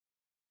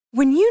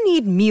When you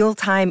need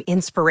mealtime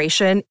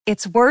inspiration,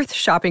 it's worth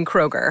shopping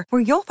Kroger,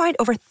 where you'll find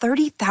over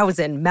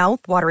 30,000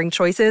 mouth-watering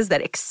choices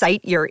that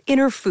excite your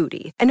inner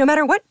foodie. And no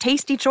matter what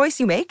tasty choice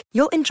you make,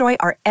 you'll enjoy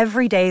our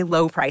everyday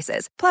low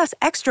prices, plus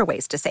extra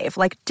ways to save,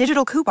 like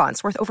digital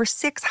coupons worth over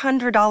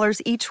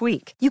 $600 each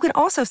week. You can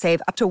also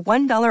save up to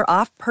 $1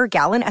 off per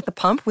gallon at the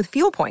pump with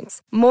fuel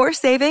points. More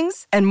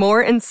savings and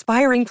more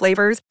inspiring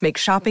flavors make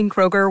shopping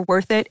Kroger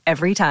worth it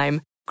every time.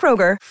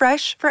 Kroger,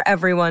 fresh for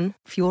everyone.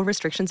 Fuel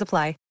restrictions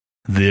apply.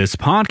 This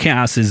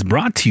podcast is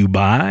brought to you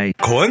by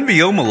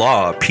Coenvioma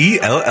Law,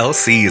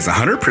 PLLC is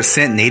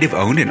 100%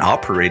 native-owned and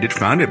operated,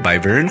 founded by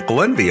Varen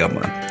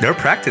Coenvioma. Their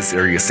practice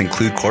areas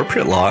include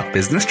corporate law,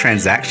 business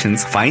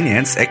transactions,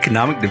 finance,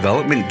 economic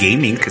development,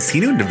 gaming,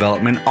 casino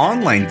development,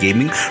 online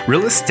gaming,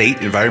 real estate,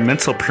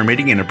 environmental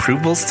permitting and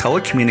approvals,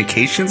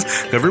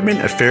 telecommunications, government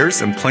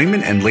affairs,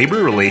 employment and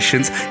labor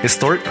relations,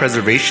 historic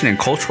preservation and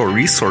cultural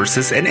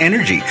resources, and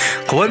energy.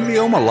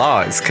 Coenvioma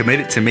Law is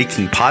committed to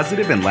making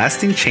positive and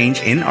lasting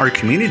change in our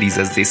communities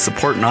as they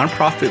support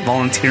nonprofit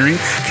volunteering,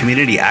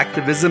 community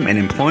activism, and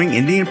employing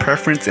Indian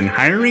preference in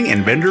hiring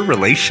and vendor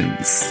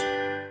relations.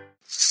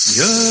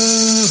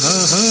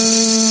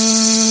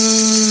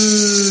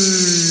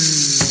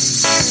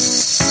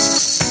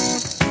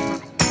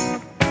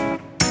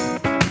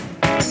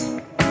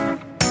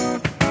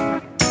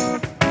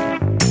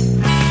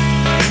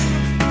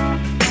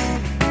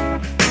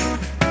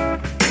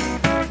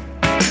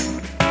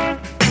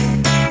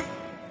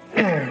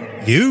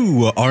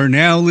 You are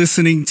now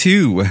listening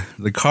to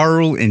the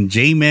Carl and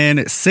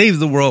J-Man Save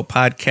the World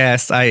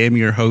podcast. I am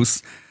your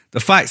host, the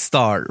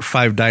 5-star,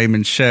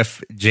 5-diamond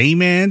chef,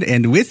 J-Man,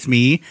 and with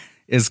me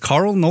is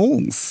Carl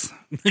Knowles.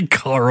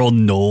 Carl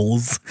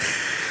Knowles.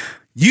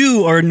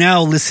 You are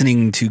now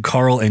listening to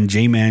Carl and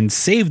J-Man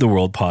Save the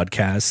World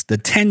podcast, the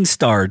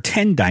 10-star,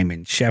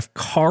 10-diamond chef,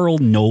 Carl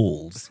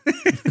Knowles.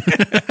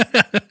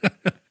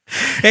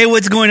 Hey,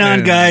 what's going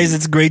on, guys?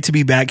 It's great to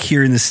be back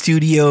here in the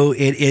studio.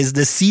 It is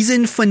the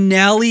season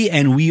finale,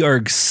 and we are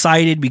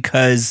excited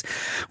because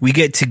we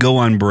get to go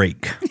on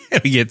break.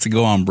 We get to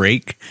go on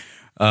break,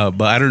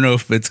 but I don't know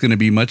if it's going to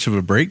be much of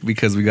a break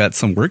because we got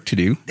some work to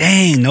do.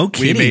 Dang, no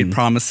kidding. We made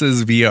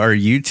promises via our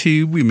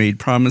YouTube. We made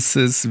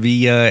promises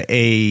via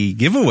a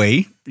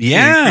giveaway.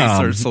 Yeah. To increase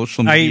our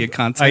social media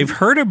content. I've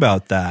heard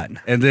about that.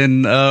 And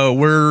then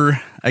we're,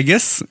 I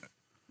guess,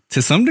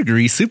 to some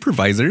degree,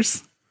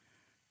 supervisors.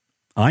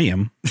 I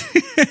am.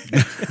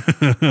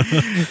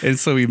 And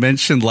so we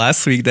mentioned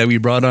last week that we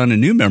brought on a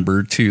new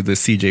member to the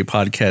CJ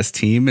podcast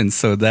team. And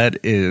so that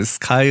is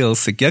Kyle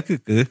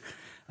Sekyakuku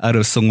out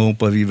of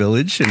Songopavi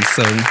Village. And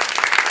so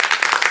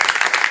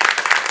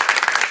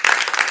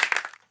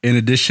in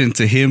addition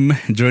to him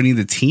joining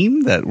the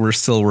team, that we're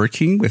still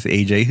working with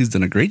AJ, who's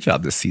done a great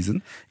job this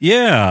season.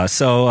 Yeah,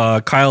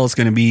 so Kyle is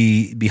going to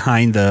be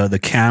behind the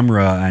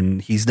camera,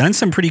 and he's done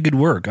some pretty good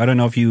work. I don't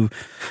know if you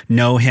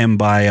know him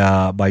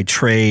by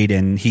trade,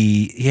 and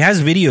he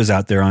has videos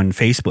out there on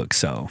Facebook.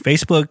 So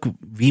Facebook,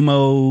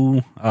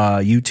 Vimeo,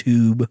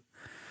 YouTube,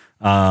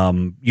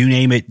 you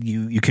name it,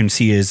 you can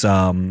see his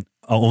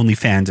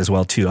OnlyFans as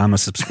well too. I'm a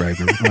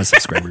subscriber.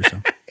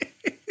 So.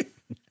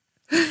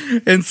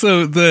 And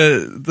so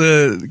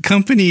the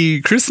company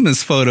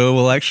Christmas photo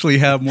will actually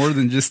have more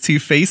than just two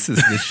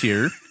faces this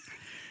year,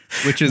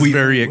 which is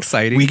very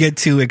exciting. We get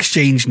to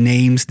exchange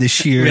names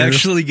this year. We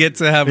actually get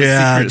to have a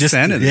secret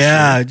Santa this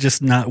year.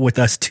 Just not with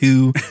us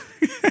two.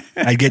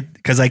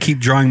 Because I keep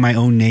drawing my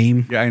own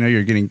name. Yeah, I know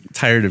you're getting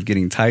tired of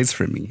getting ties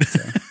from me.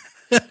 So.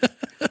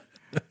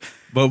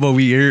 But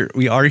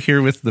we are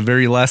here with the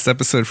very last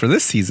episode for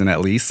this season, at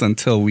least,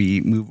 until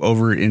we move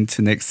over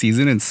into next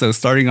season. And so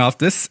starting off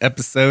this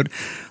episode,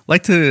 I'd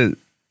like to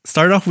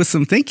start off with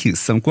some thank yous,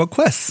 some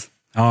requests.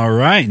 All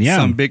right, yeah.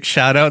 Some big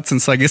shout outs. And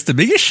so I guess the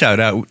biggest shout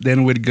out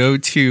then would go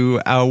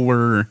to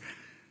our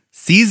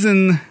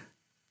season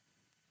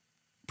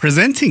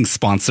presenting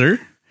sponsor,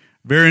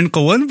 Varen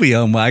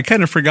Coenvioma. I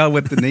kind of forgot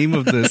what the name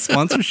of the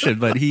sponsorship,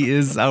 but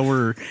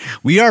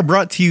we are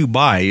brought to you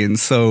by. And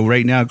so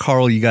right now,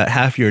 Carl, you got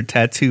half your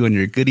tattoo on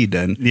your goodie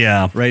done.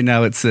 Yeah. Right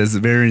now it says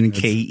Varen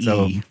KE.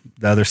 So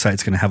the other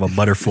side's going to have a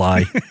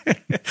butterfly.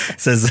 It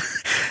says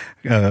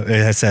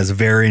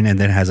Varen and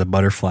then has a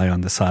butterfly on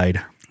the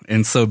side.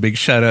 And so big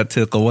shout out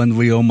to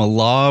Coenvioma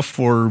Law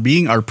for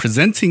being our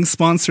presenting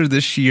sponsor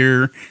this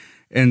year.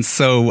 And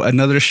so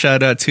another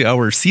shout out to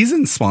our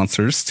season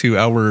sponsors,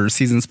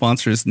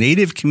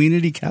 Native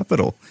Community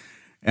Capital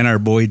and our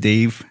boy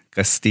Dave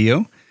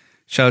Castillo.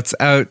 Shouts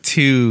out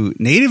to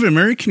Native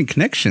American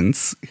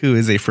Connections, who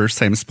is a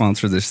first-time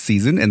sponsor this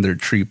season and their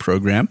tree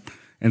program.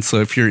 And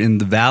so if you're in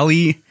the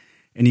Valley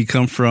and you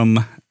come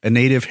from a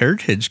Native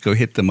heritage, go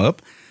hit them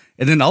up.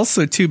 And then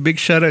also big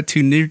shout out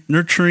to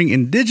Nurturing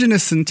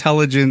Indigenous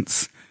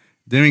Intelligence,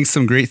 doing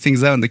some great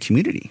things out in the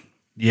community.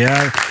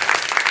 Yeah.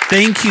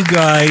 Thank you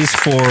guys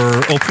for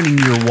opening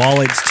your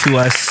wallets to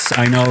us.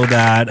 I know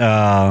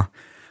that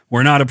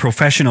we're not a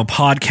professional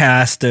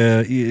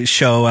podcast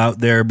show out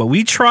there, but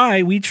we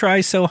try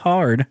so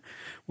hard.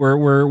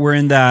 we're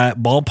in that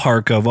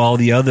ballpark of all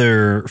the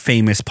other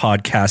famous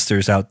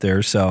podcasters out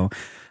there. So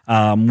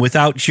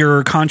without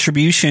your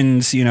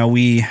contributions,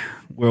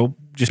 we'll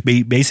just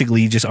be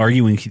basically just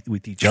arguing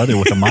with each other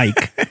with a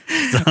mic.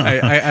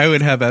 I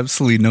would have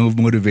absolutely no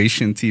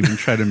motivation to even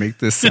try to make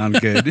this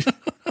sound good.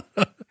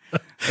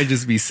 I'd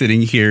just be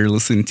sitting here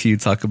listening to you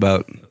talk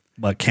about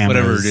cameras,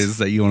 whatever it is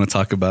that you want to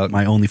talk about.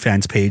 My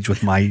OnlyFans page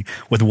with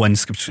one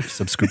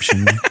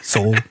subscription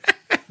sold.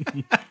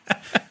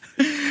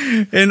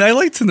 And I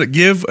like to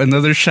give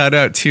another shout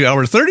out to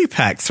our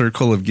 30-pack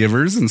circle of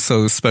givers. And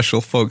so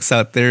special folks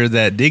out there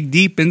that dig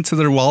deep into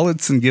their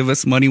wallets and give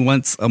us money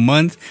once a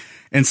month.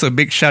 And so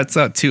big shouts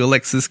out to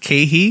Alexis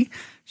Cahey.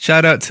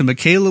 Shout out to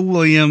Michaela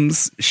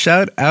Williams.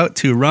 Shout out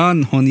to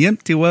Ron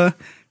Honyemtiwa,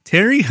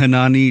 Terry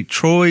Hanani,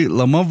 Troy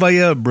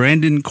Lamovaya,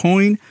 Brandon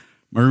Coyne,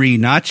 Marie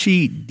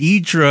Nachi,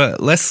 Deidre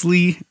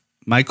Leslie,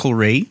 Michael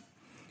Ray,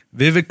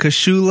 Vivek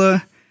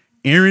Shula,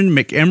 Aaron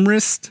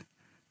McEmrist,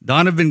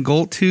 Donovan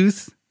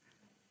Goldtooth,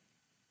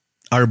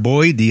 our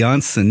boy Dion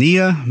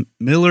Sania,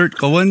 Millard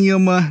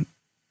Kawanyama,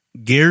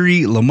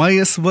 Gary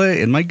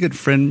Lamayasva, and my good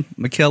friend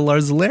Mikhail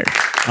Larzaler.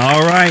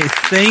 All right.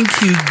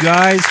 Thank you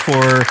guys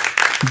for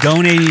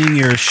donating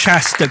your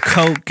Shasta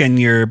Coke and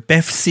your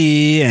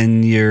Pepsi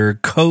and your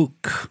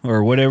Coke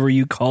or whatever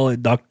you call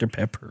it, Dr.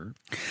 Pepper.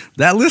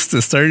 That list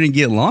is starting to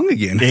get long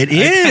again. It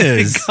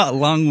is. It got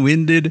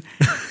long-winded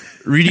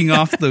reading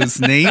off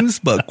those names,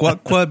 but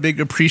quite big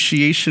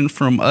appreciation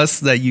from us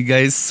that you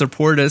guys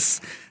support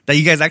us, that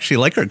you guys actually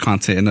like our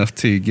content enough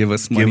to give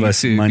us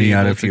money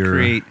out of your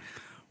create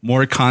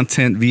more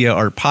content via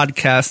our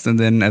podcast. And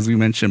then, as we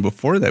mentioned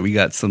before, that we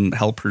got some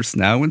helpers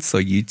now, and so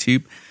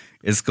YouTube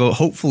is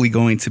hopefully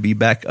going to be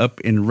back up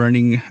and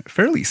running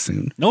fairly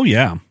soon. Oh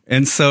yeah,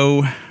 and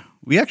so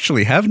we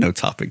actually have no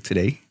topic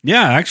today.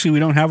 Yeah, actually, we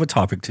don't have a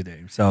topic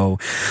today. So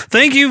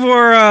thank you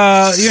for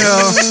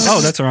Oh,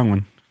 that's the wrong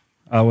one.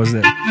 Was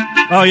it?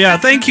 Oh yeah,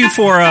 thank you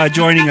for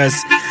joining us.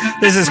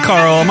 This is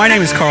Carl. My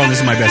name is Carl, and this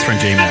is my best friend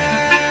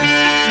J-Man.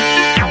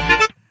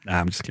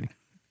 I'm just kidding.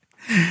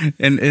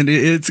 And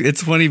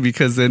it's funny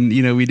because then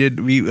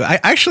I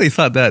actually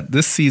thought that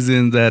this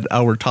season that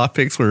our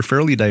topics were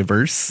fairly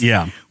diverse.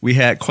 Yeah, we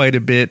had quite a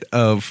bit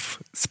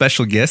of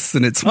special guests,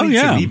 and it's funny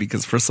to me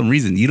because for some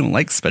reason you don't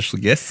like special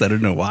guests. I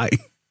don't know why.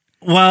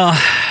 Well,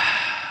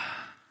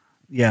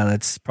 yeah,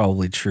 that's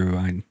probably true.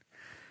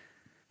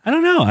 I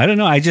don't know.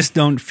 I just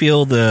don't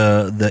feel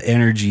the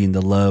energy and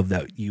the love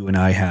that you and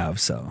I have.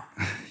 So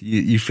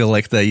you feel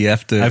like that you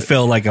have to. I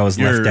feel like I was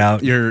left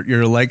out.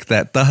 You're like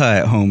that taha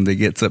at home that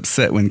gets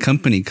upset when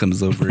company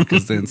comes over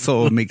because then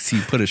so it makes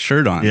you put a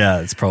shirt on.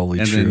 Yeah, it's probably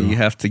and true. And then you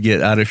have to get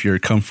out of your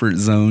comfort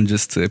zone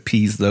just to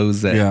appease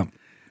those that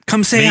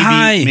come say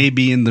hi.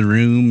 Maybe in the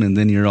room, and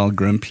then you're all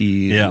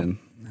grumpy. Yeah.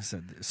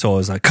 So I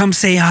was like, come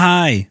say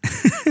hi.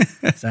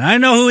 So I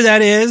know who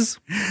that is.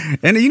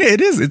 And,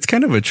 it's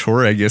kind of a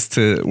chore, I guess,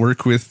 to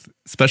work with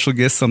special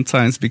guests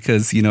sometimes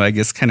because, I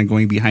guess kind of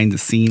going behind the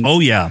scenes. Oh,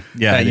 yeah.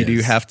 Yeah. That you do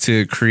have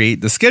to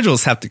create, the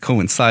schedules have to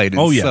coincide.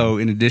 And so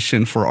in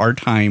addition for our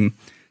time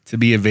to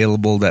be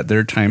available, that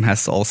their time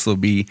has to also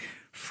be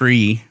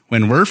free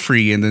when we're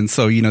free. And then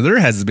so, there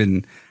has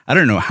been, I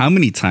don't know how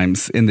many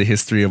times in the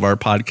history of our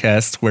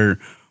podcast where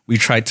we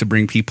tried to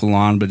bring people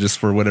on, but just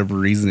for whatever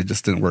reason, it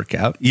just didn't work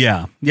out.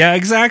 Yeah. Yeah,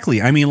 exactly.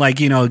 I mean,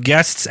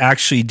 guests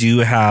actually do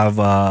have,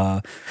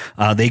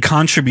 they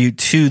contribute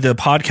to the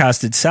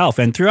podcast itself.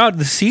 And throughout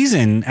the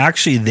season,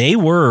 actually, they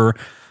were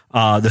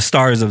the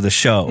stars of the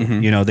show.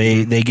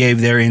 Mm-hmm. They gave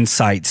their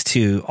insights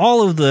to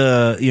all of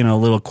the,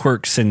 little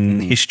quirks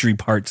and history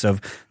parts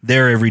of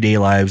their everyday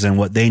lives and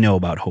what they know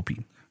about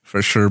Hopi.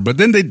 For sure. But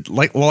then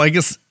I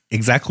guess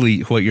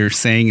exactly what you're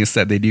saying is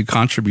that they do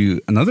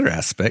contribute another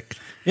aspect.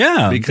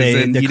 Yeah,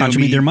 because they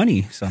contribute their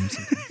money.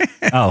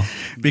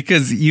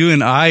 Because you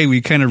and I,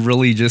 we kind of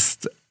really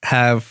just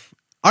have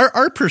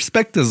our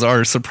perspectives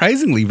are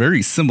surprisingly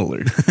very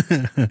similar.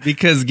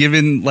 Because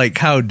given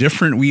how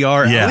different we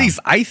are, at least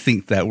I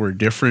think that we're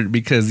different.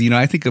 Because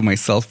I think of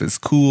myself as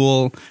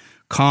cool,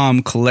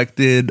 calm,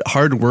 collected,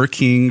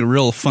 hardworking,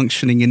 real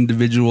functioning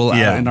individual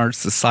out in our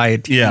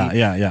society.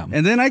 Yeah.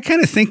 And then I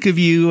kind of think of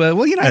you, I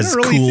as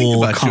don't really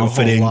cool, think about you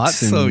a whole lot.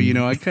 So,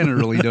 I kind of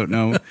really don't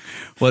know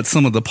what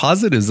some of the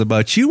positives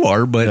about you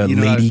are. But,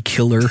 lady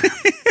killer.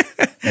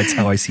 That's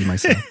how I see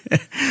myself.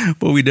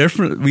 But we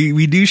definitely,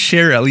 we do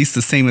share at least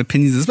the same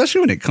opinions,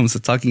 especially when it comes to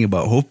talking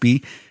about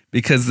Hopi.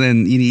 Because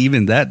then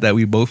even that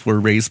we both were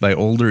raised by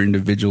older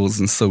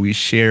individuals. And so we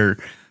share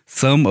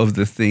some of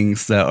the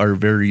things that are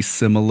very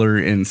similar.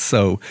 And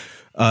so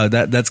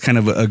that's kind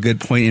of a good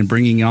point in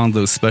bringing on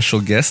those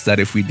special guests, that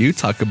if we do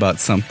talk about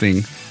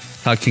something,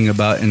 talking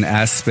about an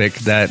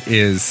aspect that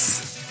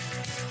is...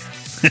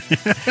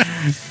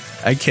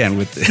 I can't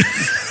with this.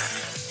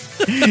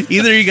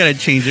 Either you got to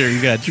change it or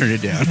you got to turn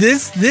it down.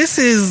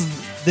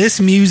 This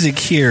music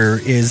here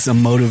is a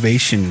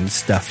motivation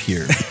stuff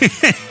here.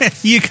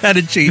 You got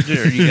to change it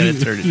or you got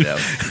to turn it down.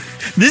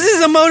 This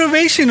is a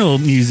motivational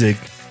music.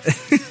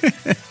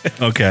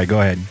 Okay, go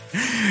ahead.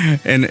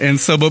 And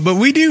so, but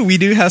we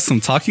do have some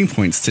talking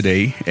points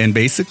today. And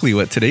basically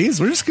what today is,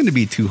 we're just going to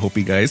be two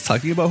Hopi guys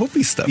talking about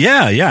Hopi stuff.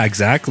 Yeah,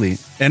 exactly.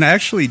 And I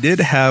actually did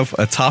have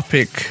a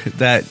topic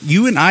that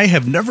you and I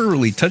have never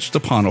really touched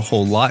upon a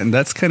whole lot. And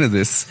that's kind of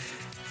this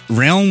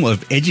realm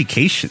of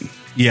education.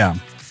 Yeah.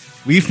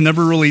 We've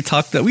never really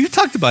talked that. We've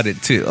talked about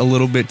it to a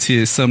little bit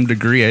to some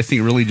degree. I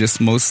think really just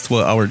most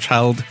what our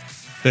childhood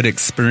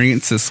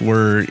experiences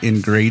were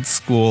in grade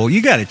school.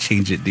 You got to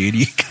change it, dude.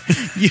 You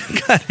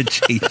got to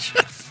change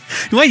it.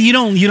 Wait, you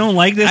don't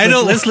like this? I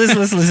don't. Let's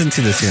listen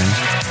to this here.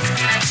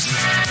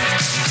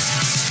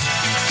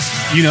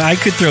 You know, I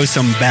could throw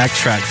some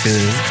backtrack to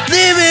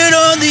living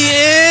on the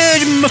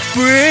edge, my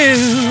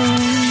friend.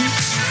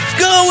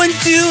 Going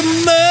to the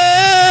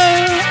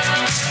moon.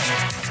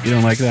 You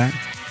don't like that?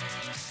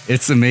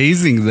 It's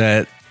amazing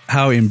that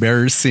how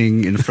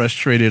embarrassing and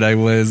frustrated I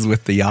was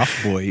with the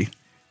Yoff Boy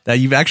that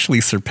you've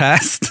actually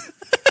surpassed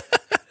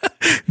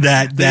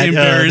that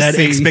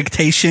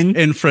expectation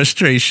and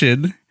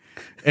frustration.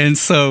 And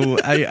so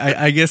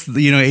I guess,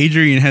 you know,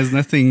 Adrian has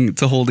nothing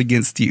to hold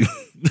against you.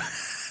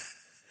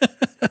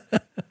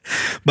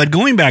 But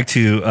going back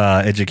to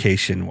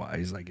education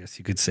wise, I guess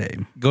you could say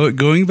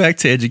going back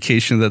to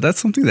education, that's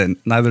something that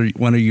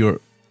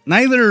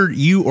neither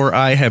you or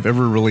I have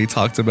ever really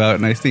talked about.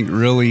 And I think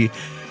really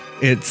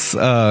it's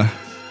a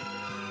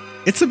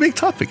big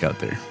topic out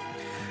there.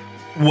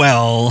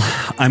 Well,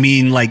 I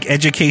mean, like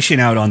education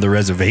out on the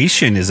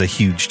reservation is a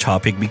huge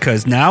topic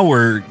because now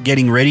we're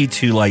getting ready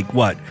to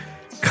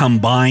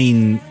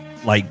combine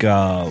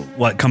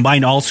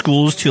all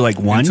schools to like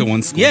one into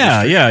one school.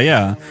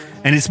 Yeah.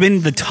 And it's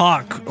been the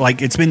talk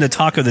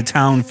of the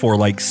town for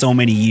like so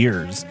many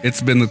years.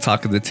 It's been the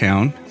talk of the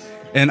town.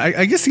 And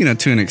I guess, you know,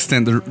 to an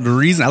extent, the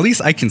reason, at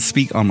least I can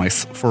speak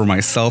for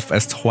myself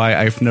as to why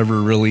I've never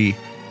really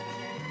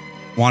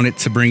wanted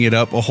to bring it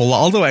up a whole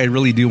lot, although I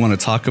really do want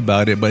to talk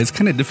about it, but it's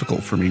kind of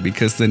difficult for me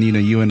because then, you know,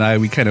 you and I,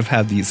 we kind of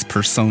have these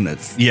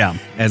personas. Yeah.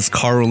 As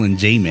Carl and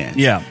J-Man.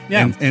 Yeah.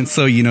 And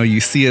so, you know,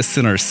 you see us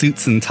in our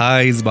suits and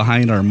ties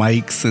behind our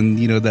mics and,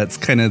 you know, that's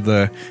kind of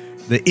the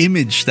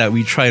image that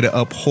we try to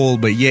uphold,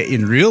 but yet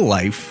in real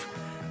life,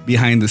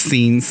 behind the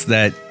scenes,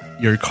 that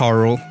you're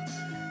Carl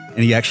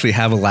and you actually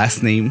have a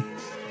last name.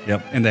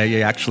 Yep. And that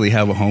you actually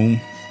have a home.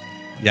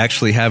 You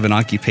actually have an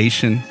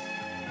occupation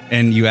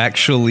and you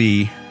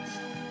actually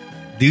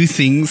do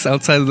things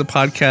outside of the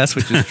podcast,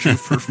 which is true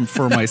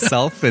for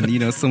myself. And, you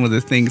know, some of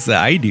the things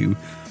that I do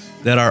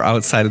that are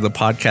outside of the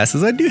podcast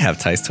is I do have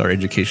ties to our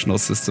educational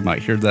system out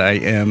here, that I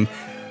am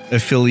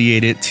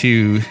affiliated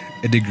to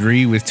a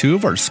degree with two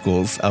of our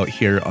schools out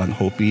here on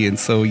Hopi. And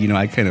so, you know,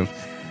 I kind of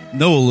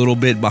know a little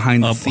bit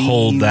behind the scenes.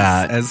 Uphold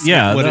that.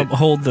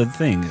 Uphold the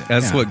thing.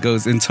 That's what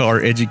goes into our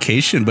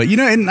education. But, you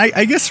know, and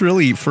I guess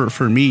really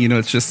for me, you know,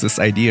 it's just this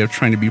idea of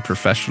trying to be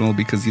professional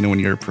because, you know, when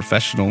you're a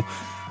professional,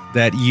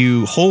 that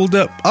you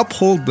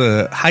uphold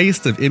the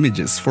highest of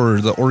images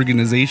for the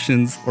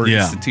organizations or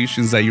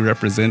institutions that you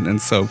represent. And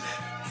so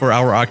for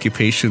our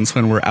occupations,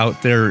 when we're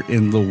out there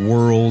in the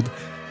world,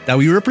 that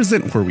we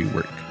represent where we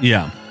work.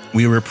 Yeah.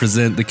 We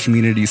represent the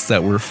communities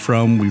that we're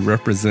from. We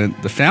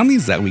represent the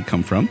families that we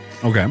come from.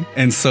 Okay.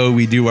 And so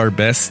we do our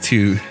best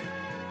to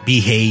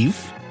behave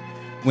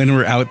when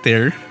we're out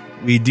there.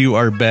 We do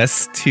our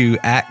best to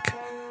act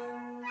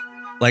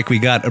like we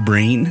got a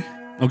brain.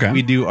 Okay.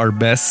 We do our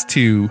best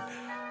to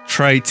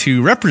try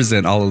to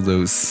represent all of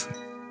those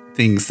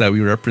things that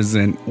we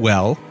represent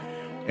well.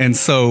 And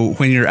so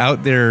when you're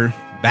out there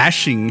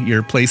bashing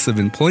your place of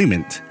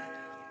employment,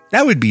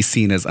 that would be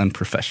seen as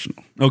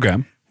unprofessional.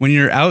 Okay. When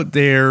you're out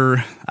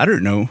there, I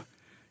don't know,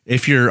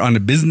 if you're on a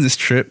business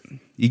trip,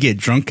 you get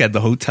drunk at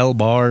the hotel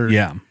bar,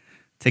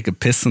 take a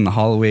piss in the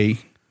hallway,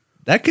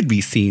 that could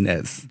be seen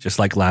as just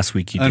like last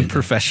week you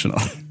unprofessional.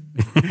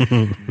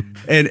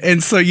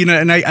 and so, you know,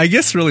 and I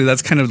guess really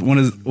that's kind of one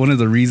of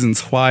the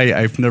reasons why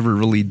I've never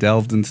really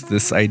delved into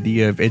this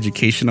idea of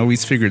education. I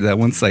always figured that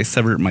once I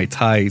severed my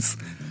ties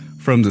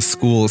from the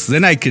schools,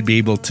 then I could be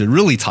able to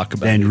really talk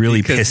about it. And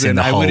really piss in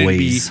the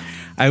hallways.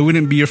 I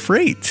wouldn't be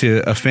afraid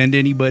to offend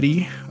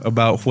anybody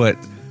about what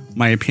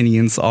my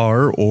opinions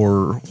are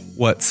or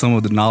what some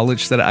of the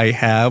knowledge that I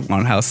have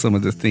on how some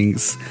of the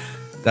things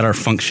that are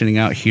functioning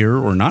out here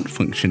or not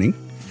functioning.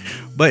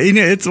 But, you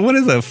know, it's one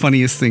of the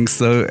funniest things,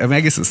 though. I mean, I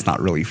guess it's not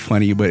really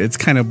funny, but it's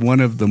kind of one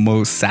of the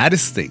most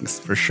saddest things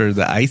for sure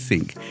that I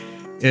think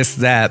is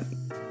that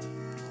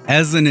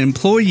as an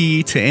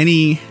employee to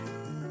any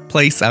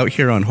place out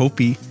here on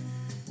Hopi,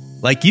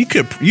 like you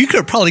could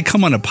probably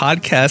come on a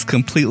podcast,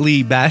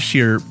 completely bash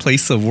your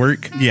place of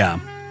work. Yeah.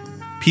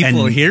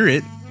 People hear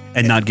it.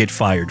 And not get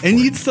fired. And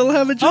you'd still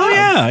have a job. Oh,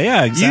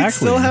 yeah, exactly. You'd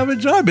still have a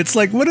job. It's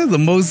like one of the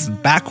most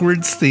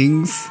backwards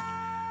things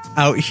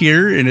out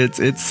here, and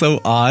it's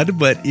so odd,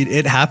 but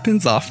it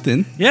happens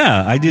often.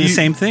 Yeah, I do the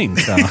same thing.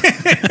 So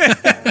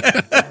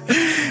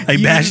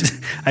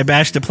I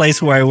bashed the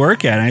place where I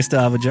work at, and I still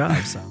have a job.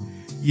 So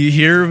you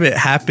hear of it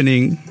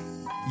happening.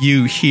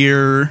 You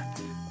hear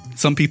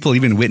some people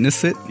even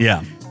witness it.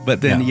 Yeah, but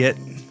then yet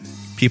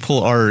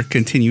people are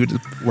continued to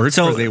work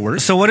where they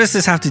work. So what does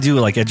this have to do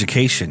with like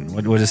education?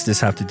 What does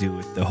this have to do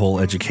with the whole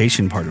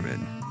education part of it?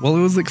 Well, it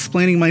was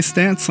explaining my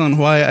stance on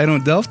why I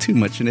don't delve too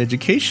much in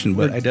education,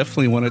 but I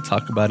definitely want to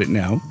talk about it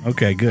now.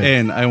 Okay, good.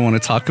 And I want to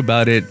talk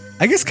about it,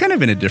 I guess, kind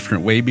of in a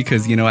different way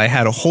because, you know, I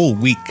had a whole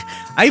week.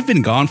 I've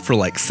been gone for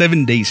like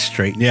 7 days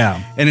straight.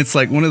 Yeah. And it's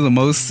like one of the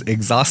most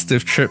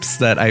exhaustive trips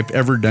that I've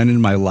ever done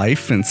in my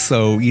life. And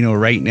so, you know,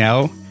 right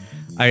now,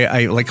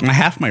 I like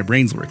half my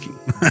brain's working.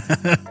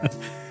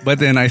 But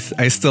then I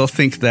still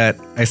think that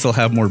I still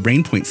have more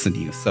brain points than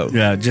you. So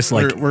yeah, just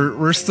like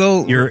we're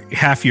still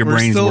half your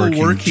brain's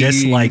working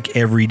just like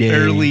every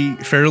day,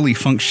 fairly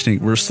functioning.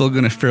 We're still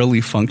going to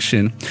fairly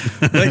function.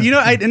 But you know,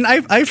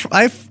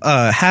 I've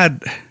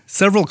had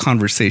several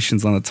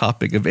conversations on the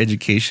topic of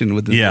education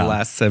within the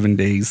last 7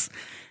 days,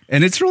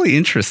 and it's really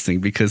interesting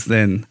because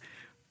then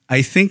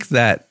I think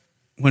that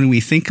when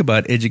we think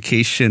about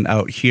education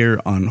out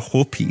here on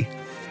Hopi,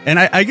 and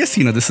I guess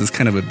you know this is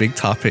kind of a big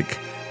topic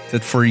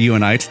that for you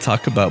and I to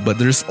talk about, but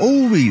there's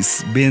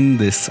always been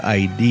this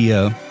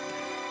idea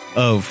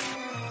of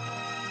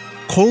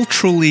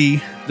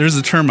there's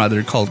a term out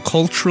there called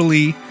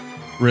culturally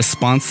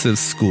responsive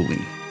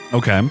schooling.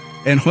 Okay.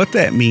 And what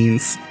that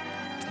means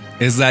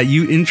is that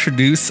you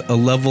introduce a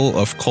level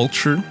of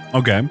culture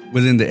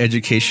within the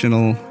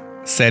educational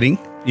setting.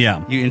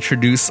 Yeah. You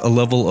introduce a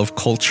level of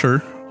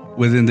culture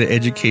within the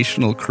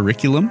educational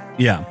curriculum.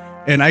 Yeah.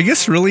 And I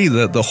guess really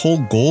the whole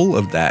goal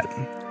of that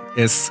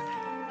is,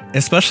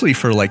 especially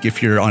for like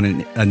if you're on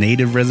a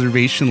native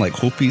reservation like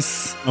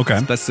Hopis,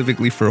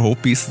 specifically for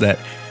Hopis, that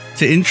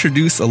to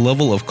introduce a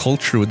level of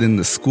culture within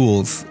the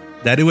schools,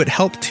 that it would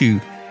help to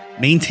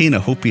maintain a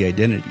Hopi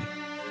identity,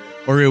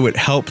 or it would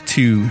help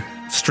to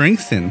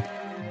strengthen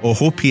a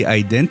Hopi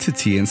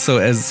identity. And so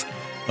as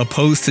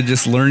opposed to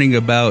just learning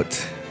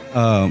about,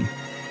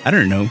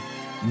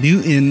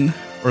 Newton,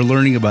 or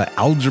learning about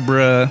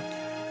algebra,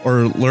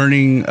 or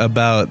learning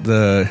about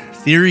the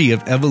theory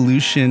of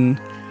evolution,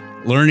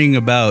 learning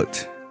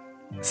about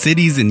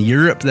cities in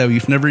Europe that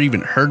we've never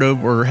even heard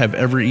of or have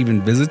ever even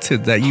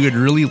visited, that you would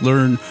really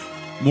learn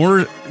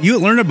more. You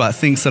would learn about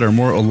things that are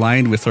more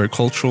aligned with our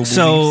cultural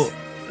beliefs.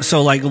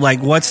 So like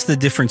what's the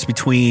difference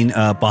between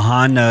a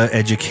Bahana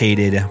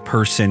educated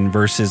person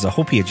versus a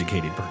Hopi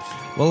educated person?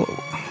 Well,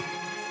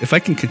 if I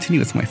can continue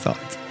with my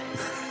thoughts.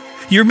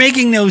 You're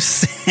making no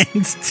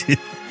sense.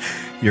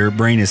 Your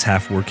brain is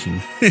half working.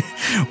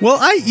 Well,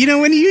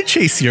 when you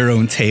chase your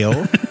own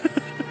tail,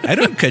 I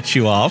don't cut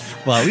you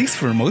off. Well, at least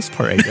for the most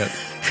part, I don't.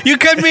 You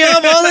cut me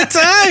off all the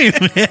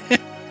time.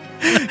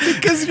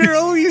 Because you're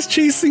always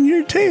chasing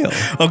your tail.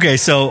 Okay,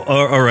 so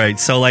all right.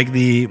 So like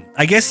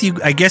I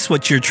guess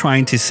what you're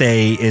trying to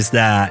say is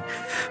that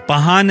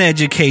Bahana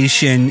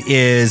education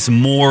is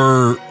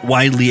more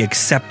widely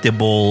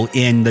acceptable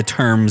in the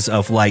terms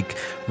of like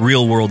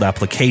real world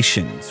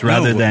applications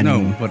rather than.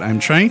 No, what I'm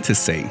trying to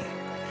say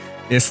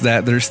is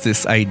that there's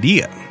this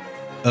idea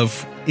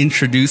of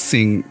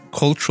introducing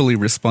culturally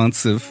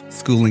responsive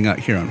schooling out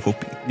here on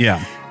Hopi.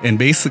 Yeah. And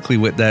basically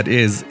what that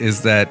is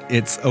that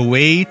it's a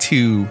way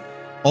to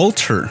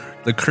alter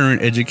the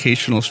current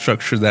educational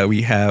structure that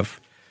we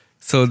have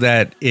so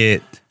that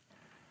it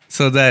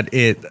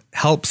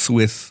helps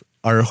with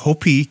our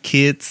Hopi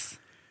kids,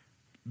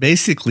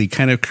 basically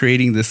kind of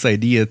creating this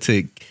idea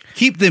to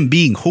keep them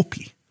being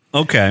Hopi.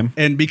 Okay.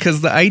 And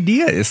because the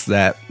idea is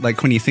that,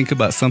 like, when you think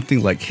about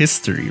something like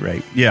history,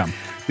 right? Yeah.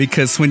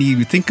 Because when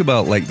you think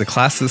about like the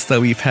classes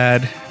that we've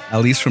had,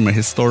 at least from a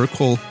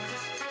historical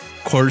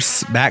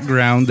course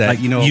background, that, like,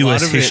 you know,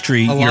 U.S.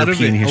 history,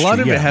 European history. A lot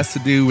of it has to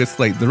do with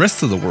like the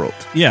rest of the world.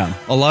 Yeah.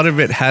 A lot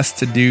of it has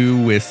to do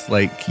with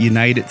like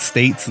United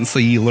States. And so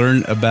you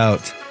learn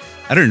about,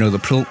 I don't know, the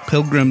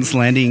Pilgrims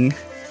landing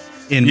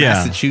in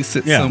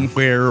Massachusetts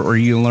somewhere, or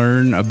you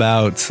learn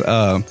about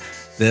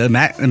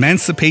the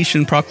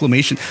Emancipation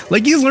Proclamation.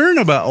 Like, you learn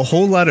about a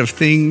whole lot of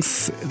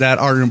things that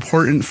are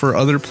important for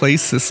other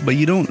places, but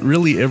you don't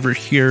really ever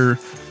hear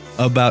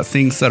about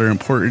things that are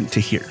important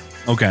to here.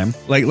 Okay.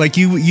 Like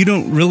you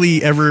don't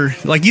really ever,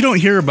 like, you don't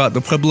hear about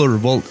the Pueblo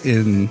Revolt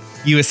in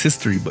U.S.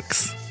 history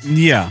books.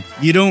 Yeah.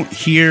 You don't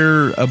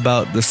hear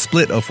about the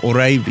split of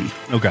Oraibi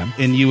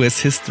in U.S.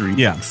 history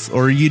books.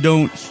 Or you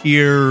don't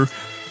hear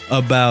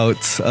about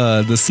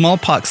the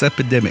smallpox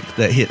epidemic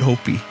that hit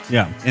Hopi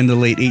in the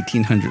late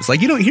 1800s.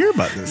 Like, you don't hear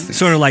about this thing.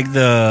 Sort of like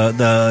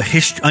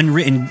the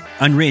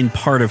unwritten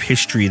part of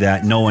history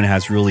that no one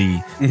has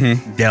really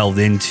delved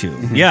into.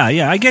 Mm-hmm.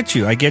 Yeah, I get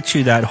you.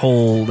 That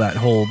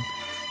whole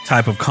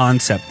type of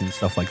concept and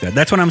stuff like that.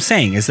 That's what I'm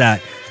saying, is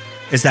that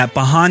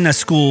Bahana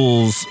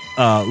schools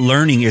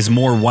learning is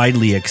more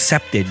widely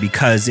accepted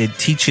because it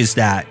teaches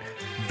that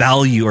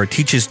value, or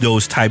teaches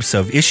those types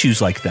of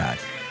issues like that.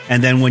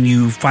 And then when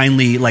you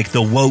finally, like,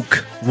 the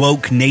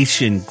woke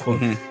nation,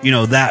 you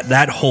know,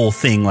 that whole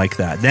thing like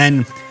that,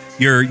 then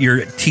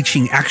you're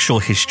teaching actual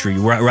history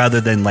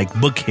rather than like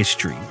book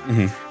history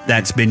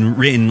that's been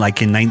written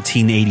like in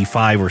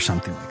 1985 or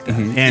something like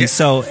that. And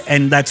so,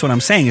 and that's what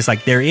I'm saying, is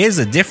like there is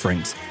a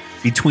difference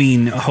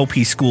between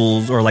Hopi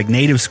schools or like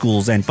native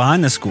schools and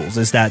Bahana schools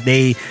is that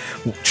they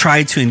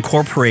try to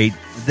incorporate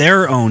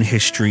their own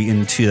history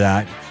into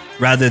that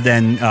rather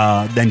than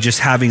just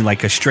having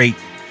like a straight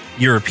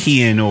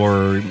European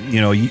or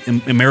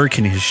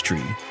American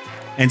history.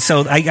 And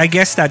so I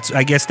guess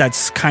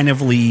that's kind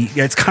of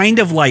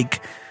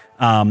like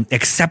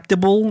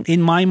acceptable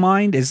in my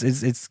mind.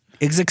 It's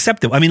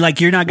acceptable. I mean,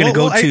 like you're not going to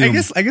go to.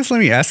 I guess let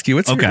me ask you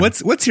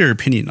what's your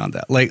opinion on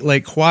that?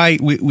 Like why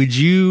would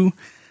you?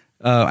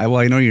 Well,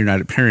 I know you're not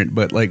a parent,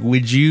 but like,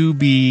 would you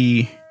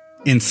be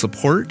in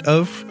support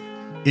of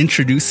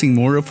introducing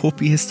more of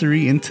Hopi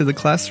history into the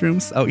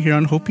classrooms out here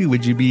on Hopi?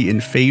 Would you be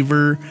in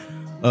favor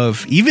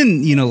of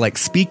even like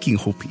speaking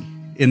Hopi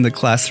in the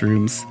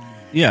classrooms?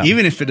 Yeah.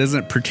 Even if it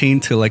doesn't pertain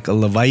to like a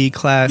Levi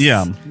class.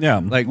 Yeah.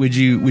 Like, would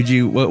you,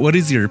 what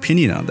is your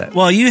opinion on that?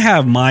 Well, you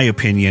have my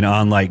opinion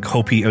on like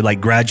Hopi or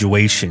like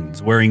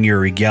graduations, wearing your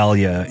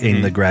regalia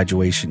in the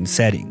graduation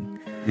setting.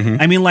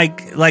 I mean,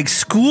 like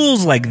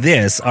schools like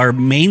this are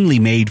mainly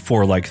made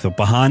for like the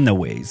Bahana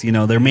ways,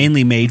 they're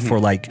mainly made for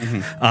like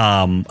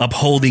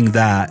upholding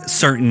that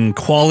certain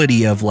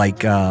quality of like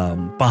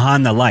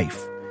Bahana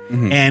life.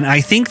 And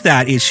I think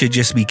that it should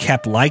just be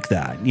kept like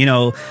that.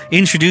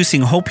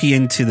 Introducing Hopi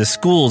into the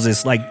schools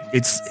is like,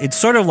 it's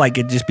sort of like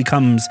it just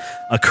becomes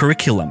a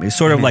curriculum. It's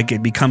sort of like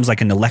it becomes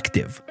like an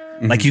elective.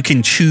 Like you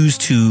can choose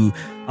to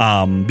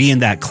be in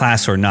that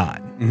class or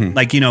not.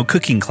 Like,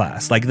 cooking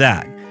class, like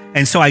that.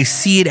 And so I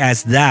see it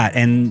as that.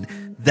 And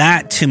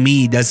that to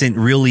me doesn't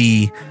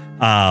really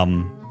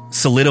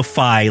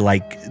solidify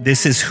like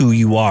this is who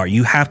you are.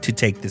 You have to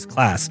take this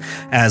class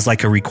as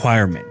like a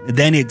requirement.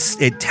 Then it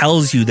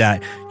tells you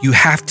that you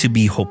have to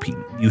be Hopi.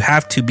 You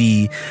have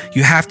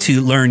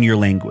to learn your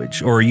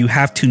language, or you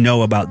have to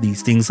know about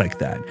these things like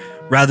that,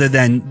 rather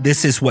than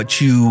this is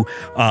what you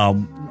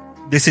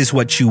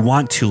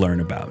want to learn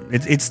about.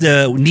 It's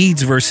the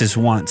needs versus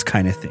wants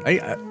kind of thing.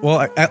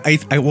 What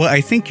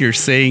I think you're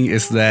saying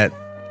is that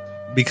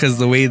because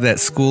the way that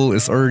school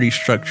is already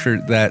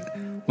structured, that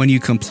when you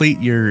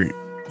complete your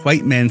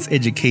white man's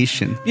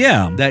education,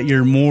 that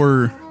you're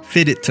more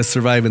fitted to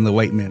survive in the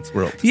white man's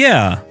world.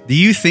 Yeah. Do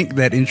you think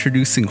that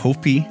introducing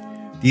Hopi,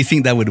 do you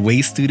think that would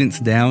weigh students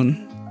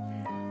down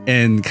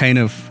and kind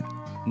of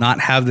not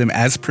have them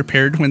as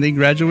prepared when they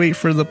graduate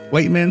for the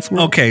white man's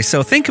world? Okay,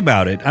 so think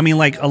about it. I mean,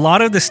 like a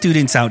lot of the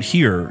students out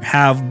here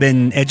have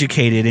been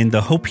educated in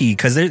the Hopi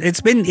because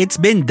it's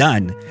been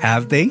done.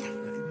 Have they?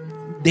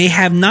 They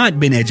have not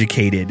been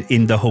educated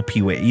in the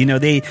Hopi way.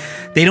 They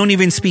don't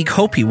even speak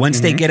Hopi. Once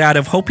they get out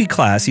of Hopi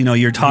class,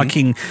 you're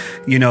talking,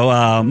 Happy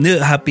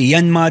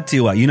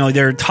Yanmatua.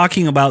 They're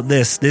talking about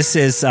this. This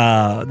is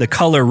the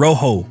color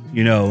rojo,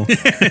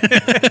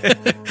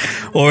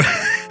 or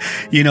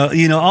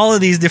all of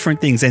these different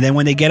things. And then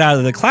when they get out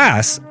of the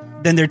class,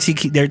 then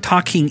they're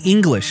talking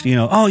English.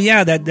 Oh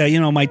yeah, that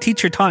my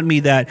teacher taught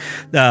me that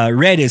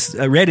red is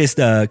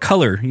the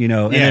color.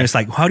 And it's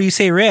like, how do you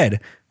say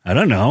red? I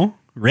don't know.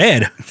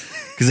 Red,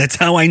 because that's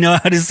how I know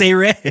how to say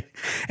red.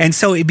 And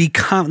so it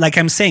becomes, like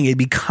I'm saying, it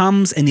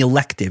becomes an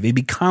elective. It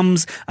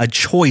becomes a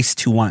choice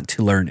to want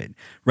to learn it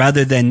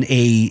rather than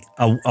a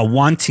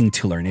wanting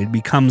to learn it. It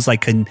becomes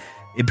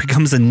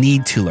a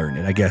need to learn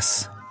it, I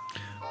guess.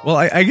 Well,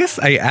 I guess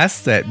I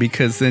asked that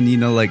because then,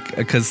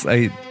 because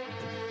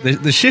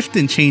the shift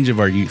and change of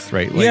our youth,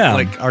 right?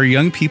 Like our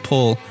young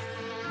people,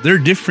 they're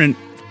different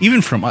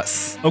even from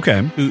us,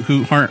 okay,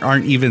 who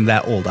aren't even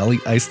that old.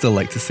 I still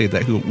like to say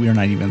that we're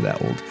not even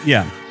that old.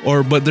 Yeah.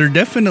 But they're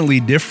definitely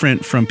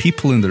different from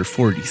people in their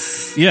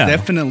 40s. Yeah.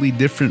 Definitely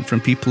different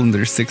from people in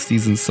their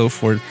 60s and so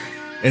forth.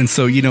 And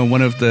so,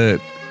 one of the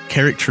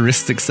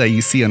characteristics that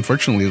you see,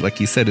 unfortunately,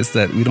 like you said, is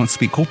that we don't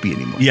speak Hopi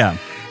anymore. Yeah.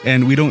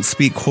 And we don't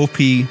speak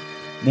Hopi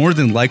more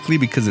than likely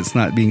because it's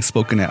not being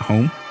spoken at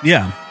home.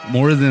 Yeah.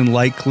 More than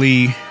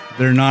likely,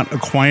 they're not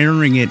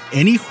acquiring it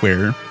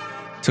anywhere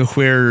to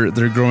where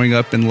they're growing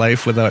up in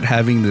life without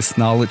having this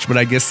knowledge. But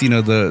I guess,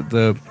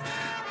 the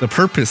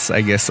purpose,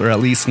 I guess, or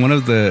at least one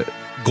of the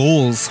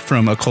goals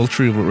from a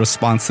culturally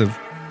responsive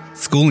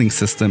schooling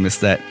system is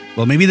that,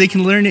 well, maybe they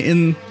can learn it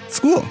in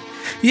school.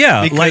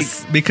 Yeah.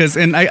 Because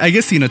I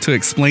guess, to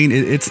explain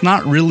it, it's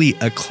not really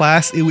a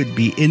class. It would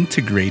be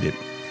integrated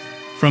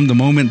from the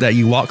moment that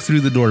you walk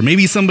through the door.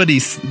 Maybe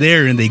somebody's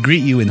there and they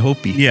greet you in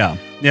Hopi. Yeah.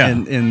 Yeah.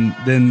 And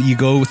then you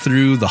go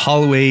through the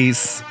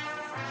hallways.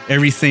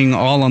 Everything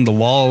all on the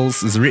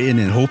walls is written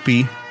in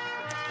Hopi.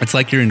 It's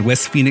like you're in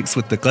West Phoenix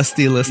with the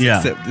Castilas,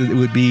 except it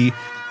would be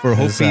for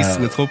Hopis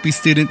with Hopi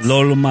students.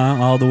 Loloma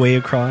all the way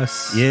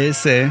across.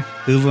 Yes,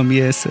 Uvam,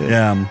 yes.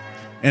 Yeah.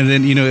 And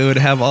then, it would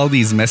have all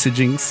these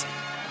messagings.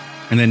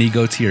 And then you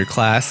go to your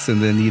class,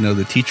 and then,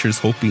 the teacher's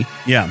Hopi.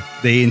 Yeah.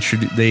 They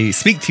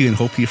speak to you in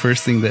Hopi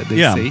first thing that they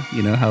say,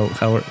 how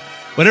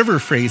whatever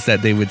phrase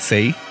that they would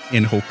say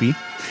in Hopi.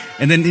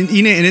 And then, and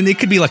then it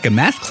could be like a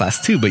math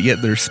class too, but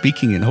yet they're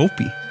speaking in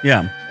Hopi.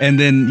 Yeah. And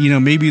then,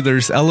 maybe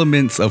there's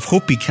elements of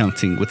Hopi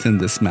counting within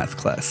this math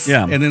class.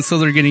 Yeah. And then so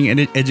they're getting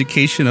an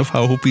education of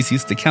how Hopis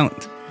used to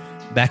count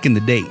back in the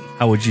day.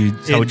 How would you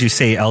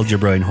say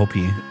algebra in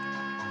Hopi?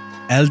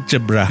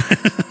 algebra.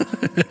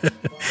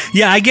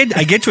 Yeah, I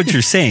get what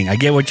you're saying. I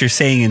get what you're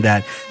saying in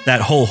that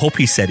whole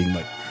Hopi setting.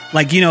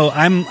 Like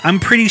I'm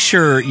pretty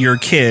sure your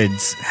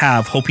kids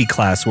have Hopi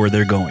class where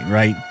they're going,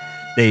 right?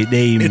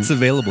 It's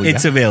available.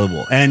 It's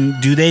available. And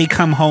do they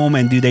come home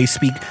and do they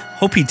speak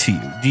Hopi to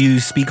you? Do you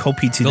speak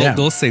Hopi to them?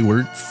 They'll say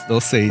words. They'll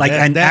say like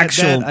an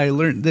actual. I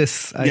learned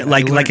this.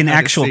 Like an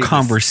actual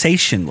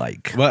conversation.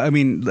 Like, well, I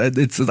mean,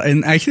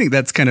 and I think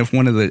that's kind of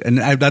one of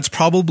that's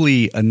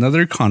probably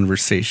another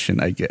conversation,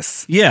 I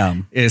guess. Yeah,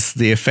 is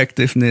the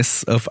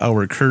effectiveness of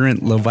our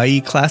current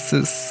Levi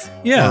classes,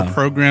 or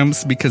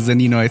programs, because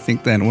then I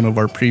think that in one of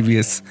our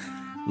previous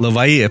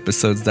Levi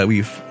episodes that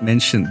we've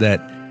mentioned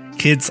that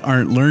kids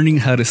aren't learning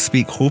how to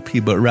speak Hopi,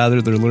 but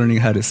rather they're learning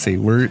how to say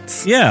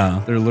words.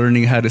 Yeah. They're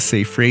learning how to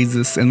say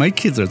phrases. And my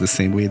kids are the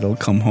same way. They'll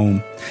come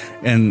home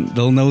and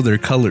they'll know their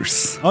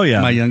colors. Oh, yeah.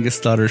 My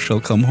youngest daughter,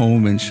 she'll come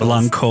home and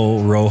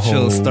Blanco, Rojo.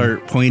 She'll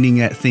start pointing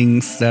at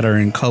things that are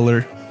in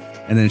color.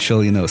 And then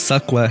she'll,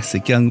 Sakwa,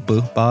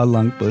 Sikyangpu,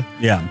 Balangpu.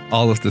 Yeah.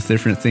 All of the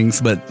different things.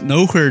 But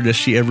nowhere does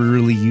she ever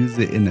really use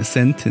it in a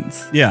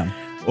sentence. Yeah.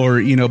 Or,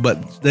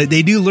 but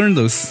they do learn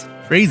those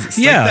phrases.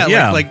 Yeah, like that,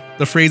 yeah. Like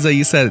the phrase that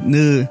you said,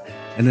 "Nuh,"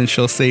 and then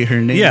she'll say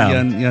her name,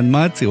 Yan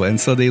Matiwa. And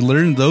so they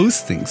learn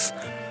those things,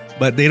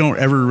 but they don't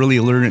ever really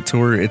learn it to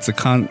where it's a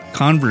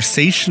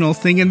conversational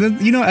thing. And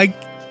then, I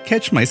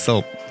catch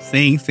myself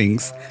saying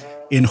things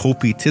in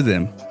Hopi to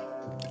them.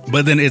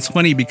 But then it's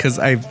funny because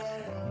I've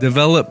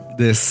developed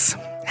this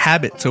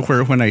habit to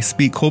where when I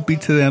speak Hopi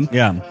to them,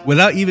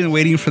 without even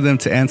waiting for them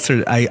to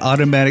answer, I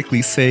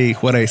automatically say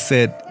what I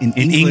said in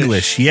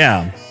English.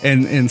 Yeah.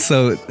 And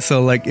so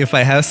like if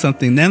I have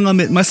something,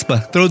 Nangamit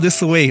maspa, throw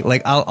this away.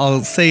 Like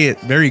I'll say it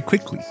very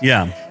quickly.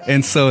 Yeah.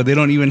 And so they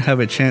don't even have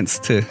a chance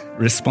to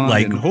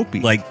respond in Hopi.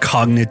 Like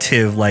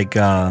cognitive, like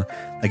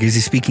is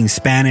he speaking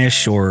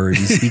Spanish or is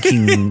he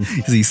speaking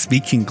is he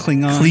speaking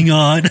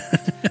Klingon?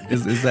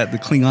 Is that the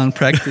Klingon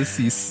practice?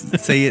 You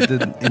say it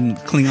in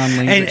Klingon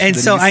language. And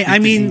so I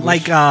mean,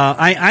 like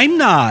I'm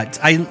not.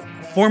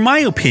 For my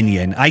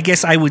opinion, I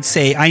guess I would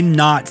say I'm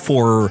not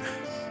for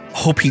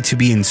Hopi to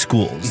be in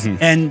schools.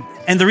 Mm-hmm.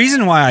 And the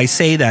reason why I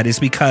say that is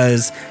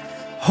because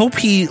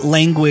Hopi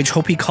language,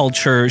 Hopi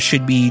culture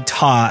should be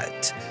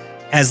taught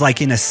as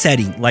like in a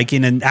setting, like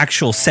in an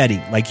actual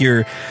setting,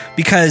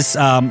 because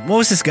what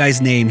was this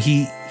guy's name?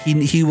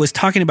 He was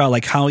talking about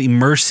like how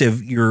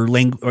immersive your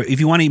language, or if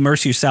you want to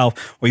immerse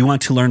yourself or you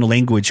want to learn a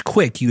language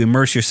quick, you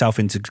immerse yourself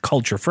into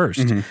culture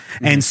first.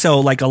 Mm-hmm. And so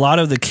like a lot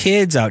of the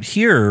kids out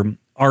here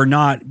are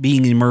not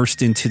being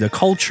immersed into the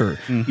culture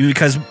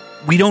because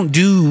we don't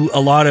do a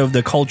lot of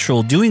the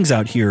cultural doings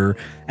out here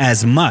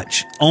as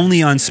much,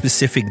 only on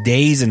specific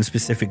days and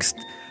specific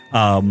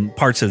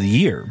parts of the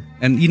year.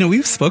 And,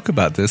 we've spoke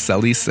about this, at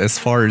least as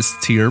far as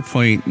to your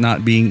point,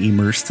 not being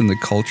immersed in the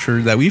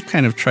culture, that we've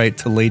kind of tried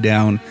to lay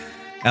down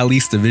at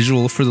least a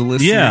visual for the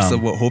listeners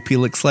of what Hopi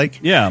looks like.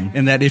 Yeah.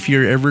 And that if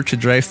you're ever to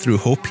drive through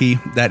Hopi,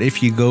 that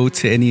if you go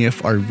to any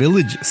of our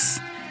villages,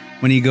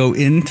 when you go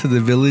into the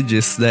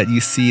villages, that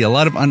you see a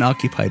lot of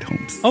unoccupied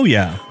homes. Oh,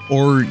 yeah.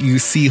 Or you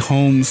see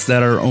homes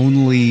that are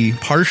only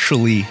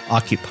partially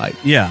occupied.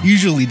 Yeah.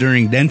 Usually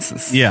during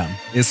denses. Yeah.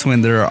 Is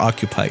when they're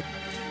occupied.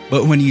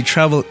 But when you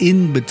travel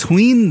in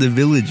between the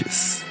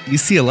villages, you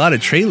see a lot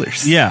of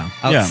trailers. Yeah.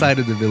 Outside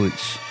of the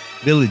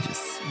villages.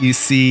 You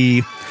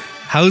see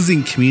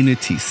housing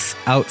communities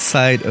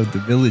outside of the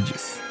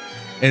villages.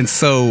 And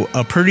so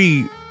a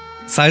pretty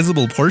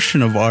sizable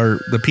portion of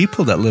the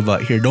people that live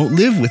out here don't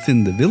live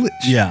within the village.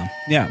 Yeah.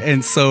 Yeah.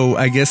 And so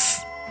I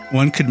guess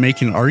one could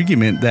make an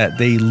argument that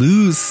they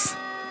lose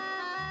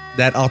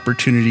that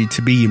opportunity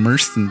to be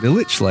immersed in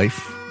village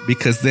life,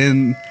 because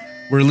then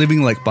we're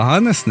living like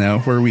Bahamas now,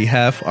 where we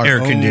have our air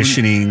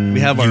conditioning, we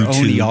have our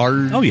own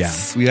yards. Oh yeah,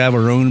 we have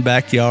our own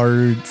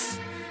backyards.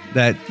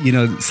 That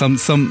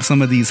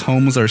some of these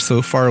homes are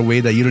so far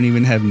away that you don't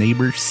even have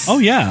neighbors. Oh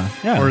yeah,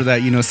 yeah. Or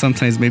that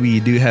sometimes maybe you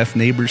do have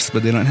neighbors,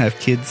 but they don't have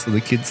kids, so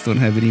the kids don't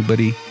have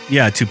anybody.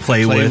 Yeah, to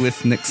play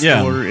with next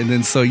door, and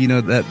then so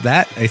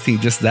that I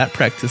think just that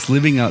practice,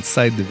 living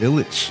outside the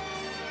village,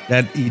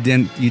 that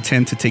you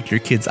tend to take your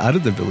kids out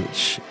of the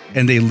village,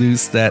 and they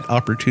lose that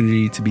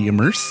opportunity to be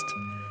immersed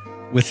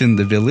within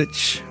the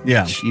village.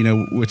 Yeah,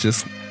 which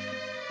is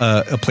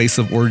a place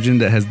of origin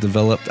that has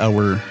developed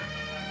our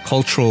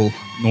cultural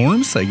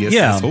norms, I guess.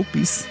 Yeah, as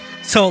Hopis.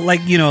 So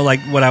like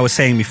what I was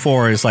saying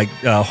before is like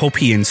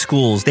Hopi in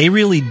schools, they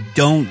really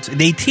don't.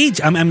 They teach.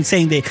 I'm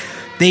saying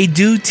they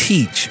do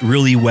teach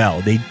really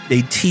well. They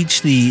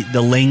teach the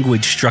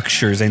language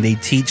structures, and they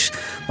teach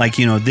like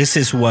this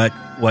is what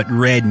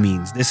red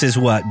means, this is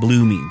what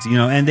blue means,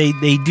 and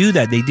they do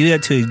that. They do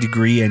that to a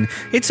degree, and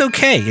it's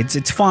okay.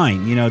 It's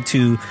fine,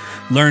 to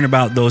learn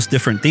about those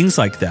different things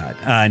like that.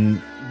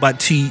 But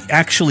to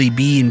actually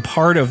be in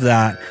part of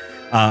that,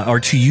 or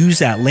to use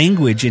that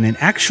language in an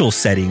actual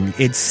setting,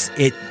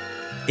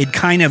 it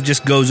kind of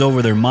just goes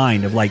over their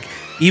mind of like,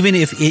 even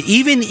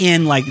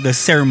in like the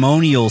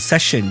ceremonial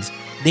sessions,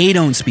 they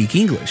don't speak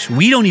English.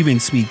 We don't even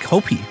speak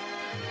Hopi.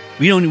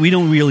 We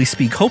don't really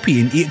speak Hopi,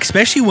 and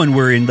especially when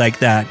we're in like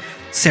that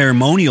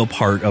ceremonial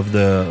part of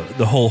the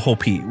whole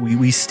Hopi.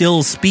 We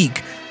still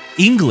speak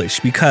English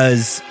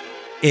because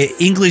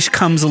English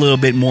comes a little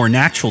bit more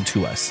natural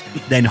to us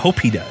than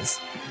Hopi does.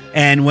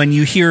 And when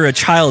you hear a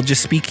child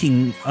just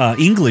speaking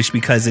English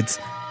because it's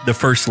the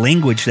first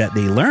language that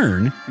they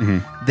learn,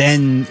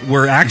 then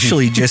we're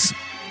actually just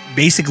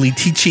basically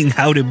teaching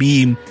how to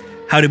be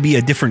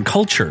a different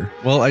culture.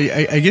 Well,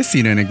 I guess,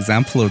 an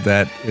example of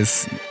that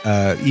is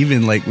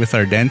even like with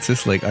our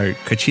dances, like our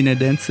Kachina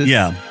dances.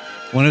 Yeah.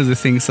 One of the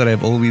things that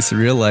I've always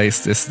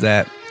realized is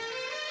that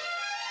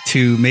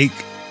to make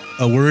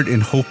a word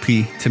in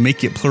Hopi, to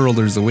make it plural,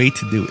 there's a way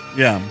to do it.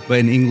 Yeah. But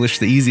in English,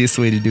 the easiest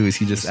way to do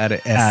is you just add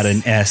an S. Add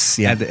an S,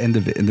 yeah. At the end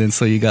of it. And then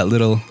so you got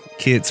little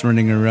kids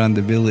running around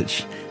the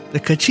village. The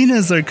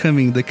Kachinas are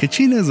coming. The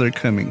Kachinas are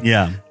coming.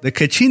 Yeah. The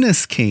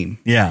Kachinas came.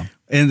 Yeah.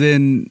 And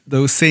then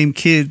those same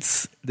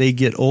kids, they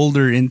get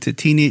older into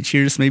teenage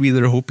years. Maybe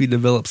their Hopi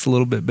develops a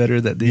little bit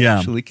better that they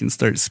actually can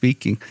start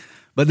speaking.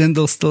 But then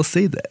they'll still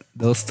say that.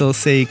 They'll still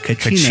say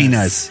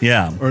Kachinas.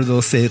 Yeah. Or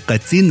they'll say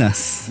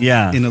Katsinas.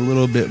 Yeah. In a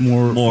little bit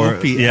more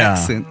Hopi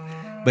accent.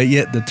 But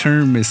yet the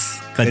term is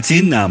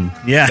Katsinam.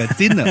 Yeah.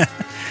 Katsinam.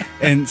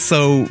 And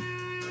so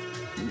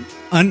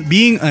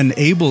being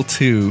unable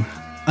to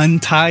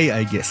untie,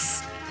 I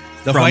guess,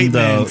 the From white the-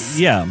 man's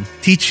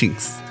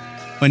teachings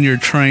when you're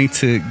trying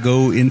to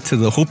go into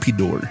the Hopi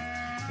door,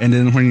 and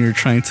then when you're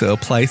trying to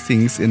apply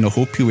things in a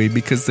Hopi way,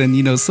 because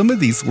then, some of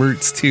these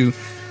words too,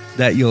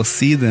 that you'll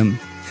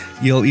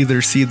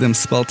either see them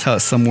spelt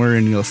out somewhere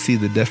and you'll see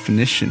the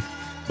definition.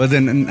 But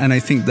then, and I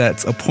think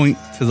that's a point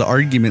to the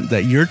argument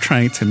that you're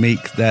trying to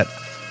make, that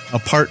a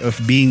part of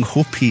being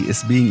Hopi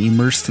is being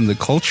immersed in the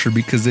culture,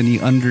 because then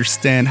you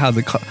understand how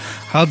the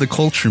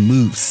culture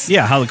moves.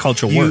 Yeah, how the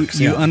culture works.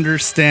 You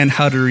understand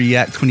how to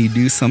react when you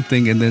do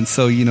something, and then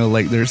so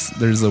like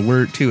there's a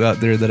word too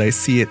out there that I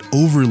see it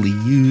overly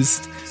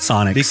used.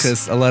 Sonics.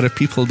 Because a lot of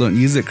people don't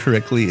use it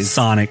correctly.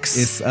 Sonics.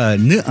 It's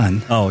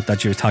nu'an. Oh, I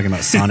thought you were talking about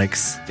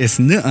Sonics. It's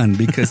nu'an,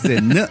 because the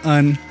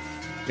nu'an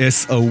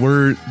is a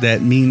word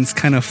that means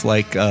kind of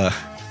like, I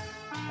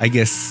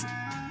guess,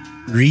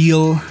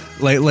 real,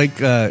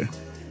 like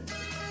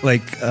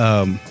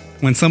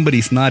when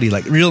somebody's naughty,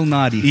 like real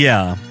naughty.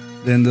 Yeah.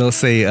 Then they'll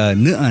say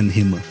nu'an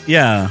him.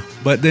 Yeah.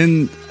 But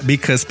then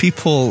because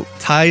people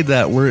tie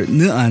that word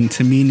nu'an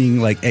to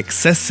meaning like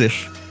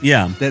excessive,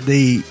 that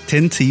they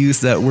tend to use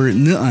that word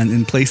nu'an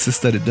in places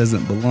that it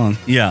doesn't belong.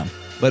 Yeah.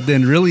 But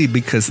then really,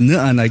 because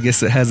nu'an, I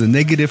guess it has a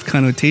negative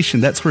connotation,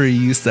 that's where you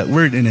use that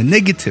word in a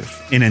negative.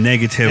 In a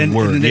negative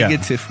word. In a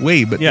negative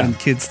way. But then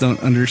kids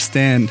don't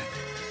understand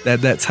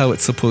that that's how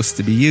it's supposed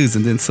to be used.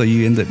 And then so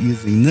you end up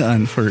using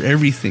nu'an for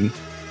everything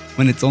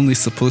when it's only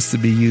supposed to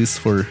be used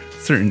for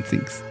certain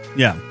things.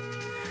 Yeah.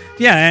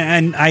 Yeah,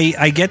 and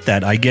I get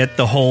that. I get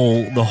the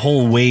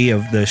whole way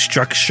of the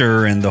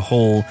structure and the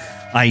whole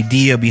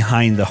idea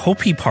behind the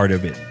Hopi part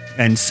of it.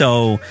 And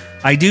so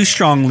I do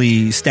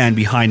strongly stand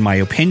behind my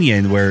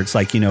opinion, where it's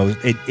like,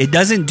 it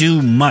doesn't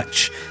do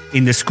much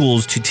in the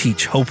schools to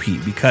teach Hopi,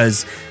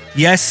 because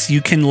yes,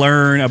 you can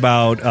learn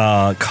about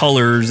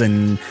colors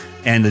and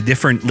the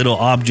different little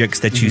objects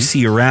that you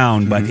see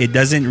around, but it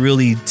doesn't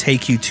really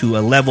take you to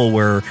a level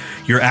where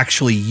you're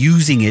actually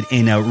using it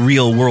in a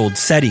real world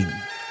setting.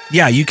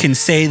 Yeah, you can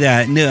say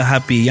that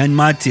happy and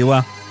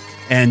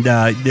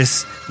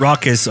this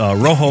rock is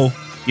rojo,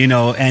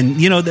 and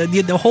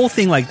the whole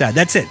thing like that.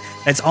 That's it.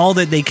 That's all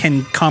that they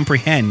can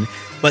comprehend.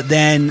 But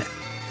then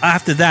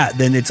after that,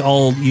 then it's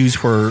all used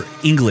for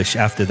English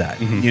after that.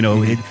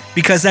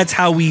 Because that's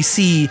how we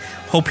see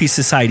Hopi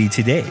society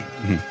today.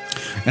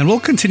 And we'll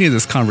continue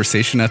this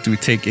conversation after we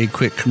take a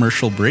quick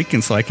commercial break,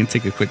 and so I can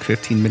take a quick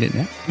 15-minute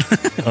nap.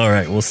 All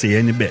right, we'll see you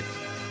in a bit.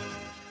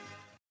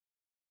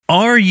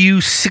 Are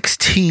you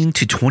 16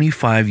 to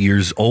 25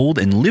 years old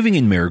and living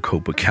in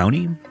Maricopa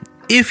County?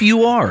 If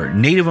you are,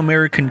 Native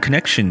American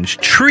Connections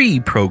TREE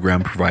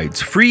program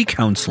provides free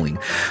counseling,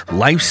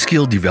 life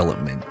skill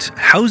development,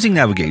 housing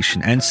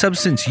navigation, and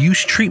substance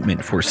use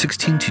treatment for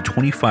 16 to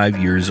 25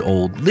 years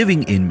old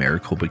living in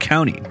Maricopa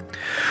County.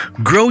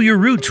 Grow your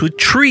roots with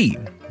TREE.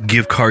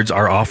 Gift cards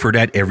are offered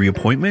at every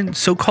appointment,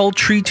 so call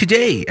TREE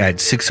today at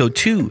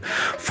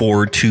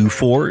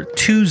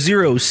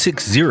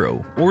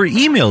 602-424-2060 or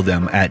email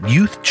them at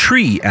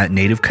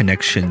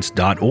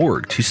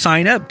youthtree@nativeconnections.org to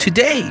sign up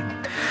today.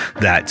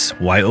 That's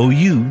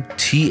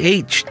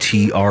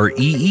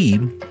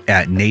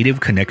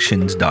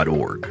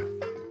YOUTHTREE@nativeconnections.org.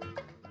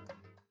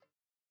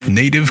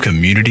 Native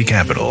Community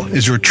Capital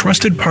is your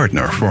trusted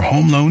partner for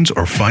home loans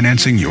or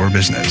financing your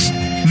business.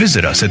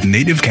 Visit us at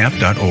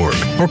nativecap.org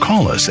or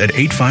call us at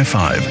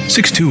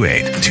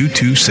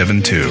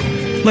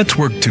 855-628-2272. Let's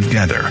work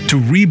together to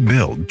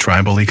rebuild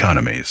tribal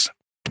economies.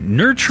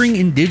 Nurturing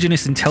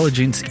Indigenous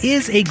Intelligence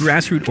is a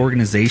grassroots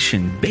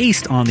organization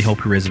based on the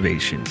Hopi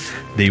Reservation.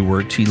 They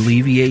work to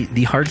alleviate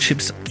the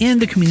hardships in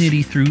the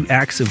community through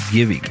acts of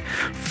giving,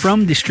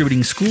 from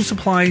distributing school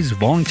supplies,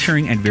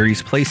 volunteering at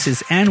various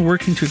places, and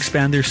working to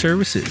expand their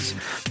services.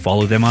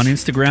 Follow them on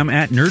Instagram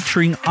at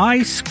Nurturing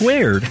I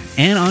Squared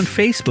and on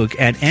Facebook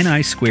at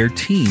NI Squared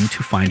Team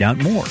to find out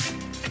more.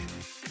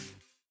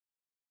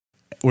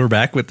 we're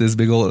back with this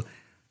big old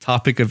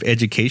topic of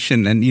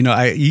education. And,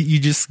 you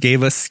just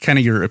gave us kind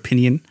of your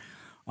opinion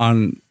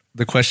on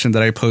the question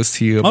that I posed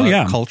to you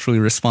about culturally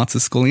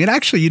responsive schooling. And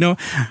actually,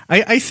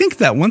 I think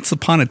that once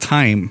upon a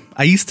time,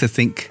 I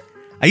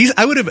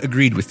would have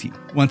agreed with you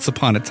once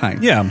upon a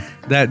time. Yeah.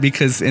 That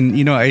because,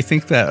 I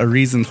think that a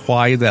reason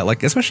why that,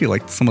 like, especially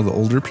like some of the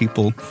older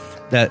people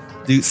that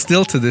do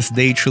still to this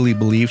day truly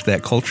believe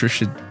that culture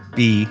should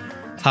be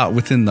taught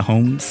within the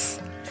homes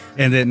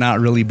and it not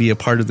really be a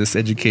part of this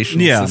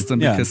educational system,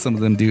 because some of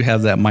them do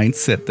have that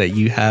mindset that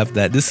you have,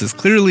 that this is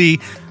clearly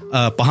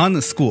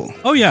Bahana school.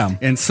 Oh, yeah.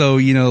 And so,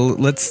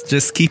 let's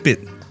just keep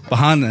it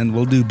Bahana and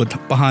we'll do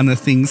Bahana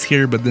things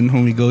here. But then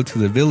when we go to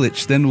the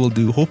village, then we'll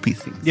do Hopi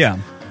things. Yeah.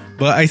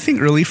 But I think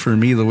really for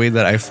me, the way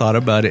that I've thought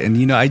about it,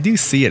 and, I do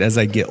see it as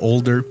I get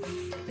older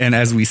and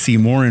as we see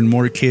more and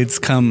more kids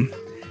come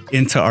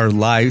into our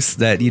lives,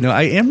 that,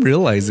 I am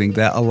realizing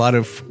that a lot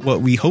of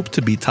what we hope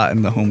to be taught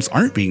in the homes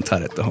aren't being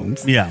taught at the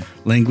homes. Yeah.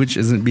 Language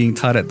isn't being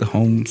taught at the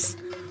homes.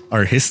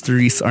 Our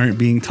histories aren't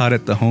being taught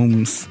at the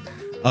homes.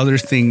 Other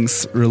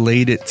things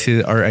related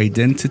to our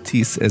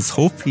identities as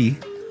Hopi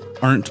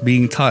aren't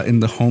being taught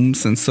in the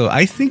homes. And so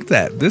I think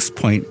that at this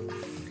point,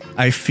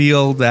 I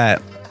feel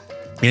that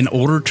in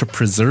order to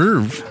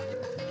preserve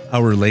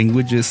our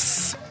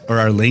languages or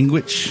our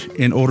language,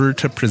 in order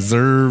to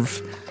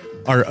preserve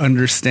our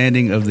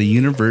understanding of the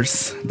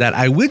universe, that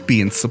I would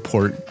be in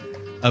support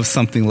of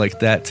something like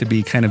that to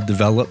be kind of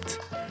developed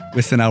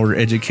within our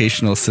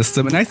educational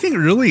system. And I think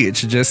really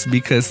it's just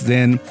because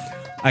then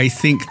I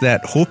think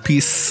that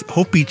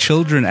Hopi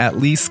children at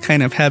least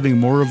kind of having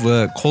more of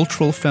a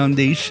cultural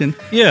foundation,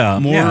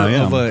 more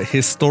of a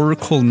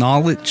historical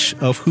knowledge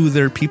of who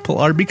their people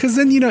are. Because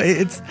then,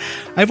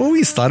 I've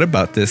always thought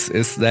about this,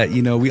 is that,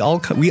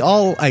 we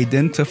all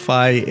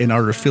identify and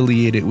are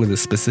affiliated with a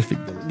specific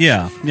village.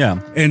 Yeah,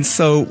 yeah. And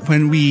so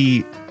when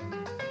we,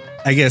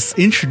 I guess,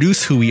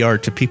 introduce who we are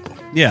to people,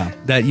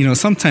 that,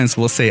 sometimes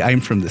we'll say,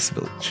 I'm from this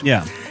village.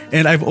 Yeah.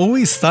 And I've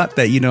always thought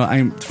that,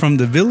 I'm from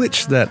the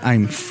village that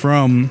I'm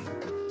from,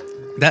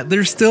 that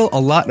there's still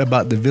a lot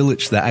about the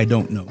village that I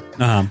don't know.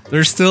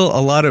 There's still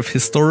a lot of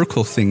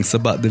historical things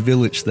about the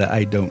village that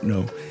I don't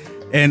know.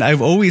 And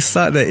I've always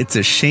thought that it's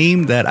a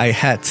shame that I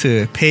had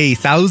to pay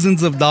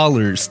thousands of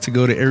dollars to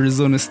go to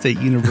Arizona State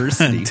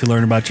University to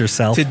learn about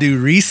yourself, to do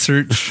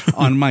research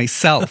on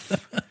myself,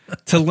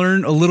 to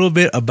learn a little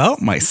bit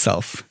about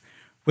myself.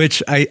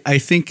 Which I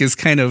think is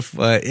kind of,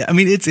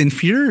 it's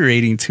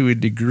infuriating to a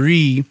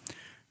degree,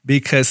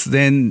 because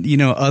then,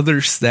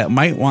 others that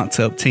might want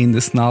to obtain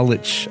this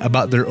knowledge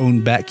about their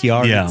own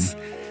backyards,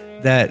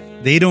 that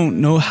they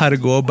don't know how to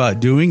go about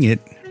doing it,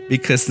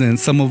 because then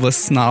some of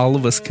us, not all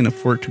of us, can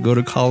afford to go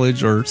to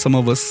college, or some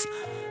of us,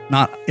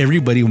 not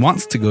everybody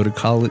wants to go to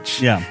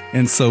college. Yeah.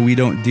 And so we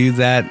don't do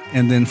that.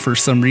 And then for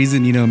some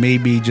reason,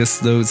 maybe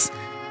just those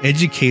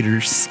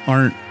educators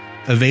aren't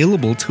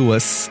available to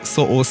us.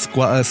 So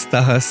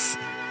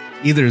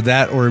either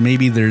that, or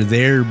maybe they're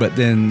there, but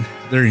then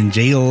they're in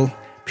jail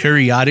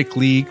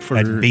periodically for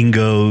at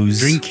bingos,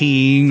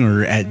 drinking,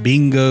 or at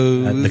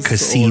bingos, at the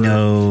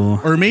casino,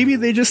 or maybe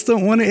they just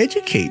don't want to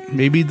educate.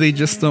 Maybe they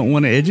just don't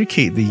want to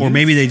educate the youth. Or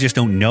maybe they just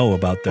don't know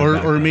about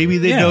their or maybe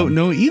they don't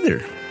know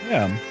either.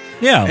 Yeah.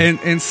 Yeah.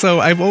 And so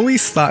I've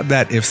always thought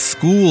that if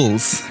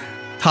schools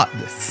taught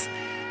this,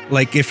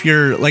 like if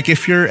you're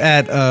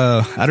at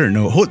I don't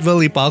know, Haute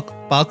Valley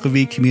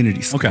Balkavi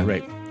Community School, okay,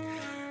 right?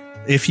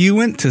 If you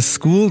went to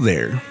school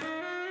there,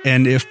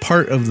 and if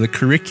part of the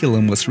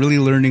curriculum was really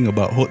learning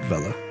about Haute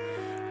Valley,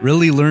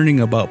 really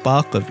learning about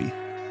Balkavi,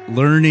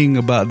 learning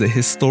about the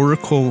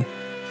historical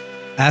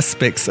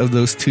aspects of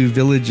those two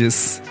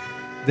villages,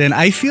 then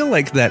I feel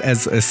like that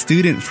as a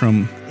student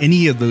from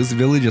any of those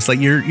villages, like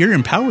you're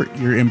empowered.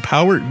 You're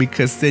empowered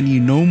because then you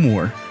know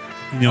more.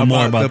 You know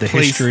more about the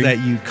place history that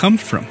you come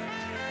from.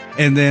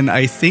 And then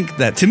I think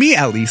that, to me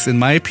at least, in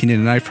my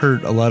opinion, and I've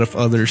heard a lot of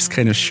others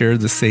kind of share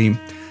the same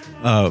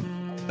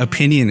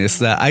opinion, is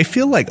that I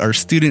feel like our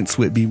students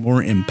would be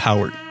more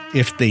empowered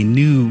if they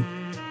knew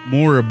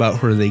more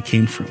about where they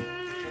came from.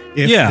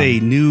 If they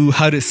knew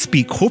how to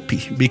speak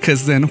Hopi.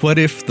 Because then what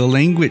if the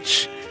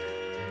language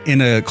in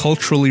a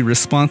culturally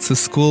responsive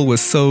school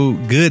was so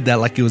good that,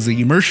 like, it was an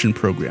immersion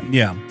program?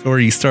 Yeah. Or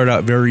you start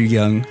out very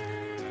young,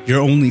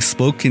 you're only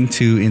spoken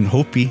to in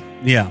Hopi.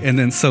 Yeah. And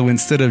then so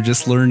instead of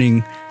just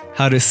learning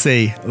how to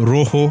say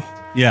rojo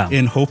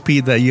in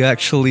Hopi, that you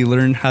actually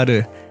learn how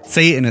to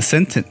say it in a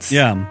sentence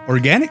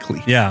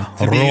organically. Yeah.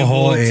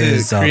 Rojo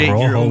is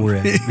rojo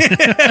red.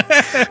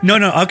 No.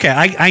 Okay.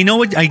 I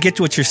know I get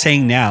what you're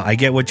saying now. I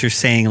get what you're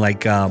saying.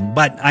 Like,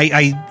 but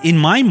I in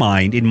my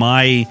mind,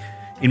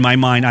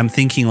 I'm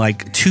thinking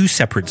like two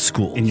separate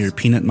schools. In your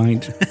peanut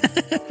mind?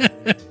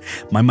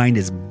 My mind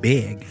is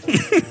big.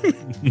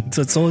 That's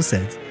what Soul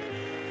says.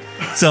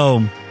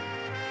 So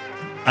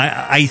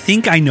I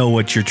think I know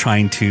what you're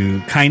trying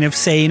to kind of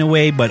say in a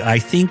way, but I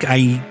think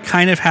I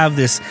kind of have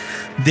this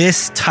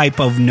type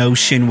of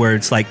notion where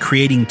it's like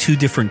creating two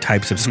different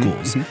types of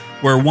schools.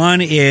 where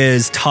one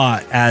is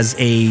taught as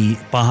a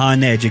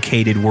Bahana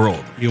educated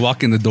world. You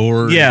walk in the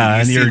door. Yeah,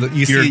 and you're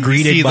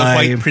greeted you see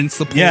by the white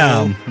principal.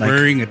 like,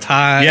 wearing a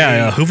tie.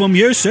 Yeah, Huvam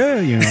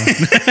Yosef, you know.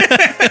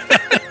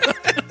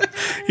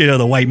 You know,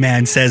 the white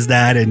man says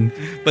that,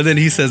 but then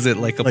he says it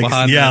like a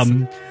Bahana.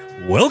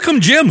 Yeah,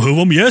 welcome, Jim.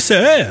 Huvam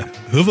Yosef.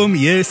 Huvam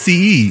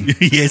Yesi.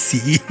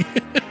 Yesi.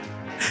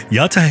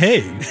 Yata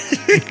hey.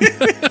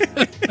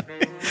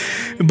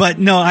 But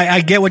no, I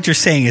get what you're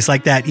saying. It's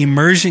like that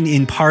immersion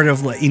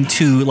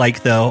into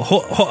like the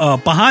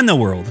Bahana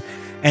world,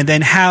 and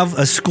then have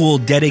a school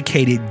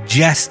dedicated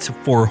just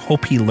for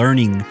Hopi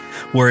learning,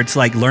 where it's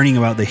like learning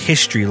about the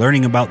history,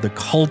 learning about the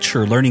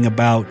culture, learning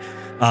about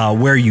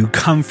where you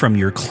come from,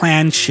 your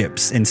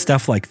clanships and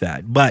stuff like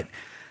that. But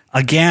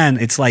again,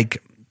 it's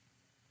like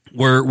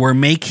we're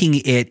making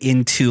it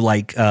into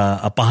like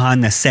a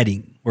Bahana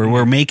setting, where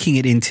we're making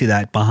it into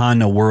that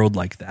Bahana world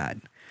like that.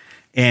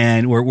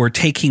 And we're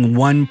taking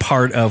one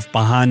part of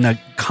Bahana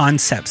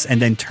concepts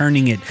and then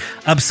turning it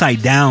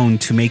upside down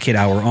to make it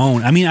our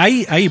own. I mean,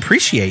 I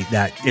appreciate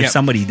that if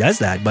somebody does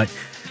that, but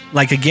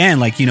like, again,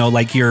 like, you know,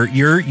 like your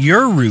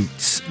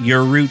roots,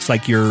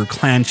 like your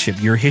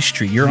clanship, your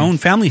history, your own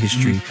family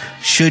history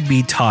should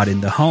be taught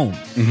in the home.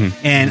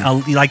 And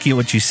like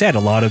what you said, a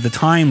lot of the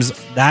times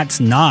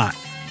that's not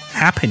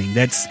happening.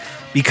 That's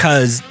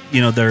because, you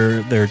know,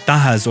 their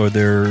tahas or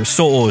their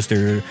so'os,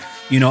 their,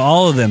 you know,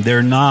 all of them,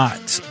 they're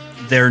not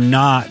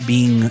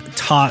being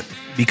taught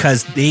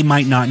because they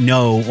might not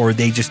know, or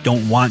they just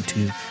don't want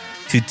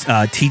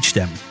to teach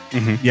them.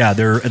 Yeah,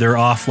 they're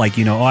off like,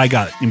 you know, I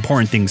got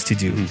important things to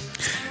do.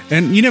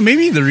 And, you know,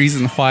 maybe the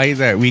reason why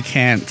that we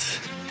can't,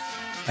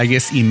 I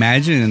guess,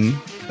 imagine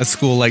a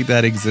school like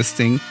that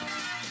existing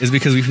is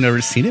because we've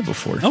never seen it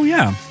before. Oh,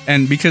 yeah.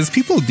 And because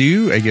people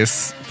do, I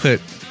guess,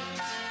 put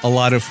a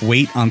lot of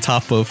weight on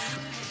top of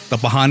the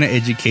Bahana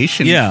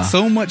education. Yeah.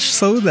 So much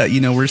so that, you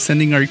know, we're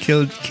sending our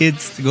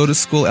kids to go to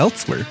school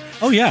elsewhere.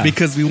 Oh, yeah.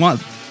 Because we want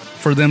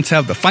for them to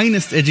have the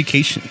finest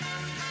education.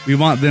 We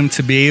want them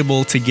to be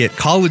able to get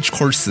college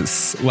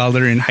courses while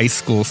they're in high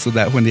school, so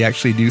that when they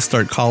actually do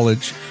start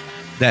college,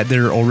 that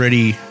they're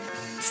already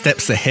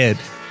steps ahead,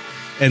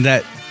 and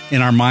that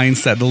in our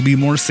minds that they'll be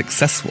more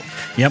successful.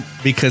 Yep.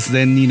 Because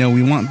then, you know,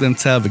 we want them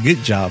to have a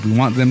good job. We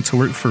want them to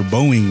work for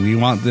Boeing. We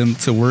want them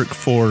to work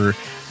for,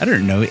 I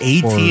don't know,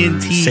 AT&T, or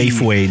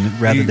Safeway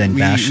rather than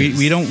Bashas'.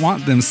 We don't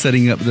want them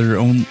setting up their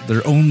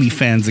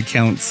OnlyFans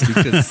accounts,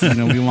 because, you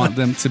know, we want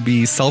them to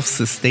be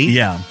self-sustained.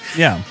 Yeah.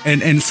 Yeah.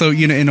 And so,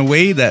 you know, in a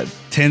way that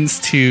tends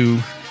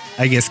to,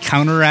 I guess,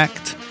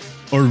 counteract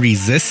or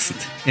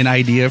resist an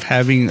idea of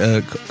having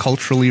a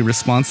culturally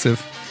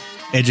responsive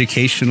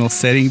educational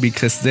setting,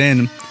 because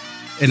then,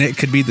 and it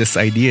could be this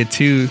idea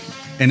too,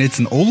 and it's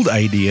an old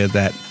idea,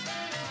 that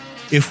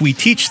if we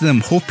teach them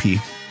Hopi,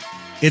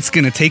 it's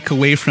going to take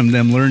away from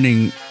them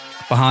learning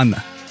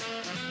Bahana.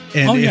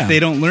 And if they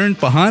don't learn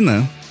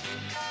Bahana,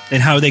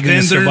 then how are they going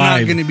to survive? Then they're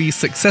not going to be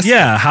successful.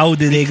 Yeah, how are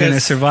they going to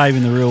survive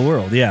in the real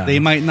world? Yeah. They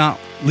might not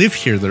live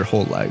here their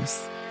whole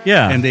lives.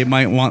 Yeah. And they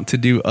might want to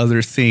do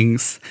other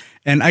things.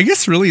 And I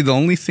guess really the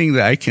only thing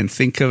that I can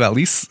think of, at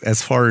least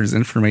as far as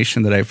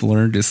information that I've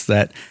learned, is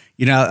that,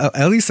 you know,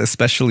 at least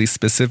especially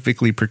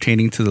specifically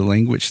pertaining to the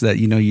language, that,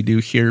 you know, you do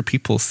hear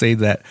people say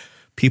that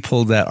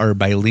people that are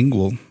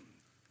bilingual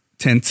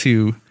tend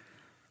to,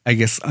 I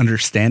guess,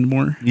 understand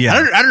more.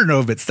 Yeah. I don't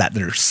know if it's that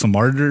they're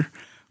smarter,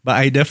 but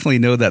I definitely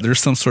know that there's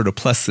some sort of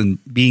plus in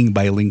being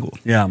bilingual.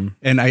 Yeah.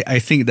 And I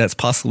think that's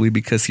possibly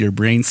because your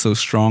brain's so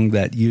strong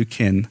that you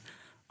can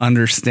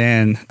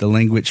understand the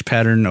language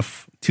pattern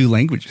of two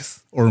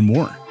languages or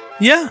more.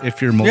 Yeah.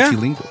 If you're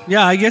multilingual.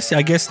 Yeah, I guess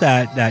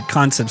that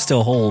concept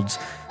still holds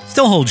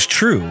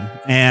true.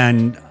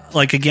 And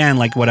like, again,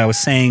 like what I was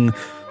saying,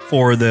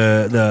 for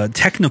the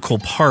technical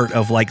part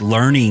of like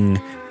learning,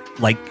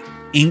 like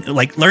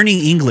learning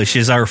English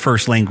is our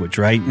first language,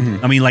 right?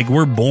 I mean, like,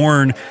 we're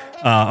born,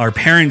 our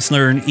parents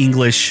learn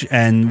English,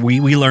 and we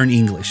learn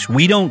English.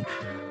 We don't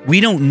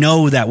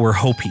know that we're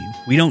Hopi.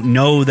 We don't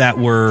know that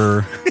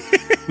we're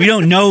we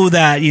don't know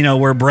that, you know,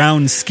 we're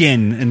brown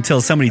skin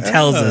until somebody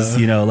tells us,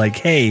 you know, like,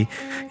 hey,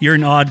 you're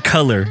an odd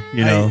color,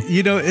 you know.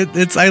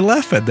 I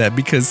laugh at that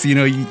because, you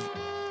know,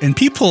 and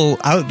people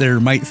out there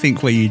might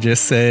think what you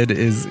just said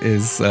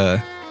is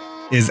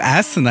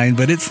asinine,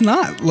 but it's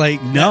not.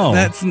 Like, no,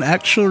 that's an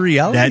actual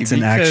reality. That's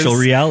an actual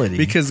reality.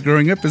 Because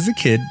growing up as a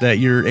kid, that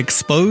you're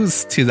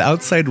exposed to the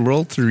outside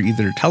world through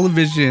either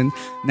television,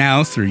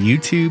 now through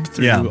YouTube,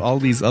 through all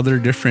these other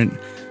different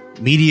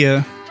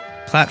media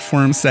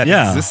platforms that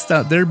exist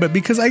out there. But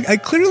because I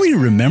clearly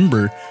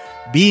remember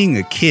being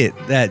a kid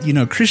that, you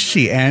know,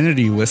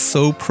 Christianity was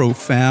so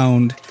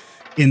profound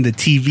in the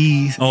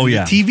TV,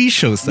 TV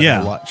shows that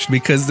I watched,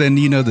 because then,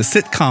 you know, the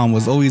sitcom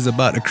was always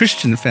about a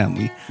Christian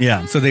family.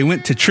 Yeah. So they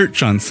went to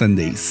church on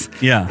Sundays.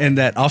 Yeah. And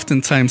that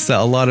oftentimes that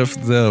a lot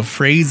of the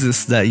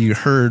phrases that you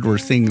heard were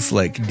things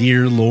like,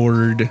 dear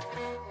Lord,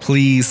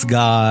 please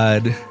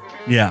God,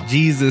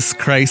 Jesus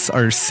Christ,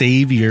 our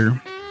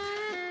Savior.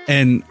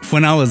 And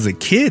when I was a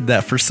kid,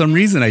 that for some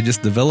reason I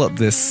just developed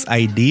this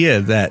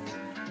idea that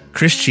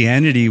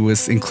Christianity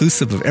was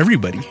inclusive of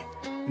everybody,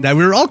 that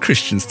we were all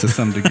Christians to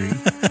some degree.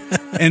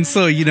 And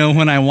so,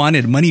 when I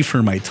wanted money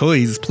for my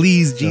toys,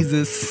 please,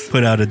 Jesus,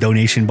 Put out a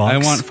donation box. I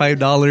want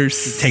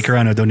 $5. Take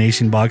around a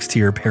donation box to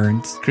your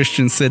parents.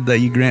 Christian said that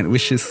you grant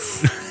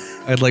wishes.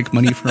 I'd like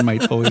money for my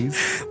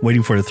toys.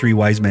 Waiting for the three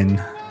wise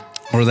men.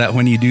 Or that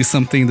when you do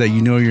something that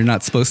you're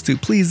not supposed to,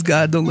 please,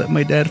 God, don't let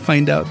my dad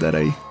find out that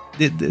I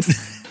did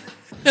this.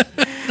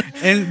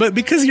 But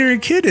because you're a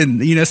kid,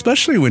 and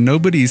especially when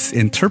nobody's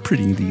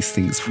interpreting these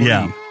things for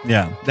you,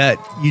 that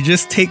you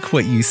just take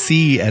what you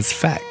see as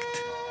fact.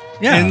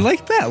 Yeah. And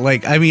like that,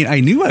 I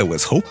knew I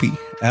was Hopi.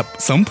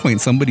 At some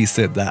point, somebody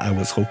said that I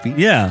was Hopi.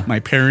 Yeah. My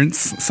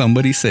parents,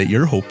 somebody said,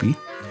 you're Hopi.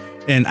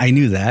 And I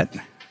knew that.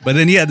 But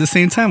then, at the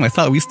same time, I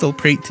thought we still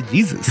prayed to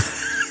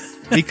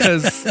Jesus.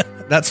 Because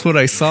that's what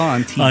I saw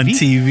on TV. On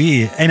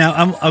TV. And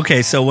I'm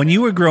okay. So when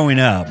you were growing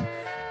up,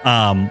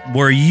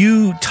 were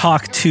you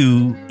talked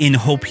to in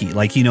Hopi?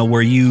 Like,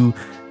 were you,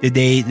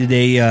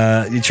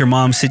 did your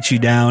mom sit you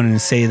down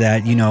and say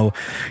that,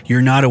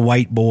 you're not a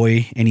white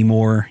boy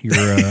anymore. You're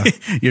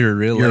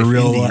a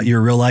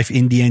real life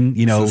Indian.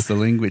 This is the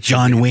language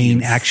John of Wayne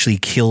Indians. actually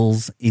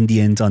kills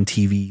Indians on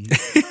TV.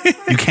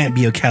 You can't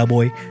be a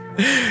cowboy.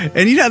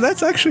 And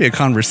that's actually a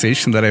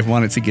conversation that I've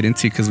wanted to get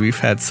into, because we've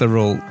had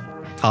several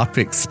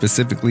topics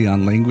specifically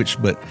on language,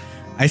 but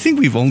I think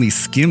we've only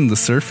skimmed the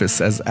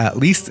surface, at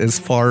least as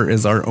far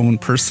as our own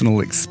personal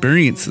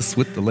experiences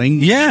with the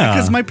language. Yeah.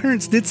 Because my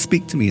parents did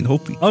speak to me in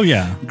Hopi. Oh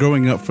yeah.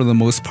 Growing up, for the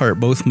most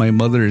part, both my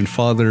mother and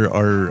father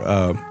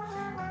are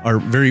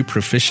very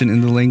proficient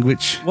in the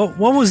language. What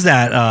was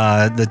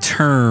that? The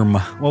term?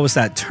 What was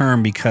that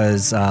term?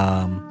 Because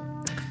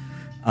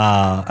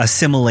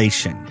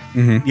assimilation.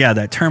 Mm-hmm. Yeah,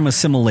 that term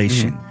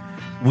assimilation.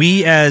 Mm-hmm.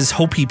 We as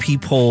Hopi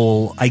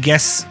people, I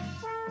guess,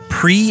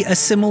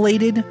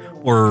 pre-assimilated,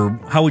 or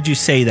how would you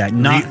say that?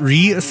 Not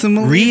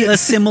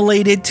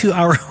re-assimilated to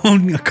our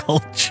own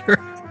culture.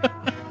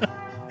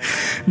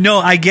 No,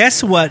 I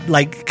guess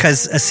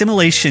because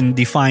assimilation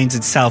defines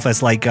itself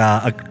as like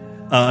a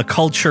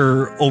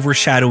culture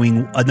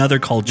overshadowing another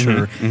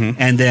culture,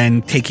 and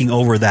then taking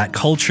over that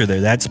culture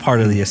there. That's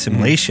part of the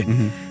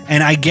assimilation.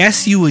 And I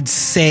guess you would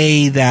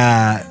say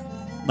that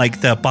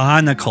like the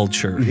Bahana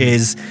culture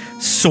is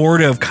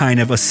sort of kind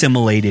of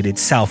assimilated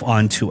itself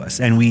onto us,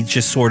 and we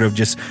just sort of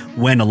just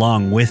went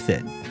along with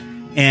it.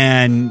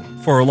 And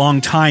for a long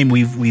time,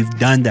 we've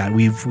done that.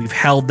 We've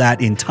held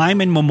that in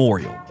time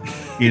immemorial.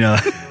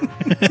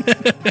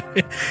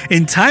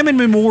 In time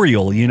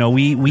immemorial,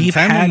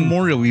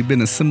 we've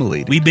been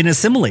assimilated. We've been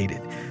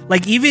assimilated.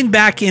 Like even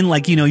back in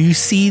you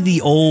see the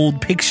old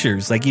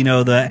pictures, like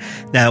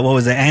what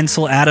was it,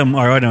 Ansel Adam,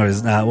 or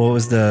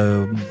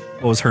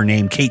what was her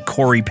name? Kate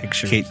Corey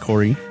pictures. Kate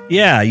Corey.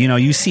 Yeah,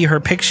 you see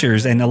her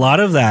pictures, and a lot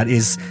of that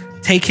is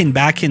taken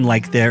back in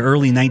like the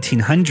early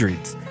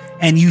 1900s.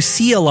 And you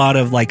see a lot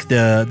of like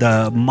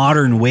the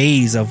modern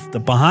ways of the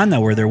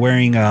Bahana, where they're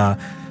wearing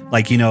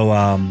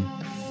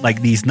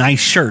like these nice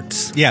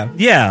shirts.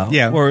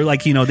 Yeah. Or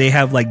they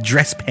have like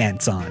dress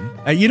pants on.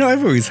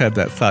 I've always had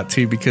that thought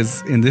too,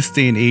 because in this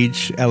day and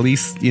age, at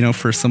least,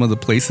 for some of the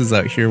places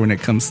out here, when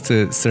it comes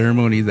to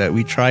ceremony, that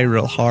we try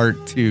real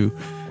hard to,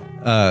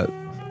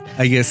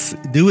 I guess,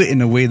 do it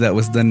in a way that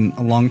was done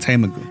a long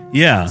time ago.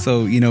 Yeah.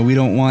 So, we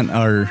don't want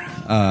our,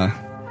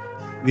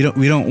 we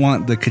don't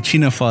want the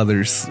Kachina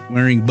fathers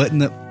wearing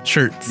button-up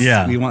shirts.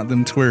 Yeah. We want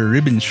them to wear a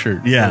ribbon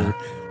shirt. Yeah. Or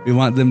we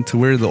want them to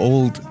wear the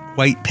old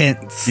white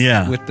pants.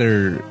 Yeah. With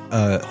their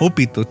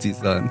Hopi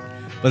totis on.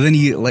 But then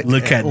you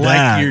look at like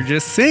that. You're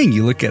just saying,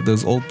 you look at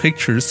those old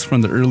pictures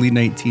from the early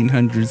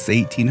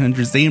 1900s,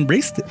 1800s. They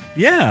embraced it.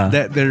 Yeah,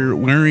 that they're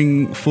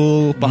wearing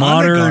full Bahana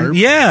modern garb.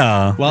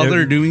 Yeah, while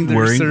they're doing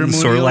their ceremonial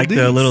sort of like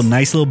duties. the little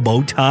nice little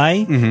bow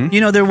tie.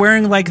 They're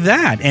wearing like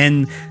that,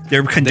 and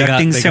they're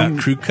conducting they got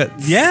crew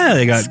cuts. Yeah,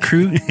 they got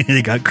crew.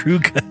 They got crew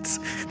cuts.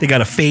 They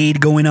got a fade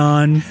going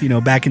on.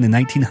 Back in the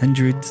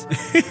 1900s.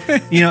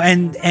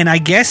 And I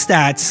guess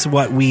that's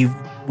what we've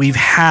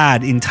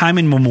had in time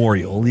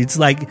immemorial. It's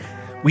like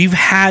we've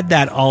had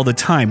that all the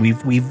time.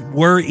 We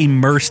were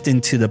immersed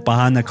into the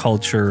Bahana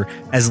culture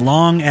as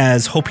long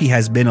as Hopi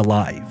has been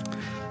alive.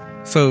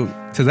 So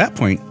to that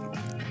point,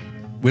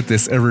 with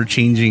this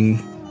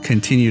ever-changing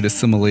continued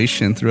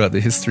assimilation throughout the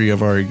history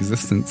of our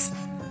existence,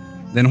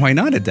 then why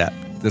not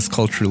adapt this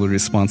culturally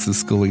responsive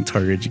schooling to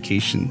our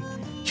education?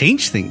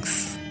 Change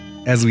things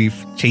as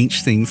we've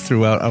changed things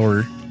throughout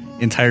our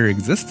entire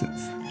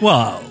existence.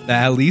 Well,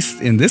 at least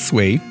in this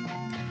way,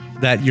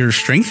 that you're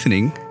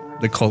strengthening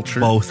the culture,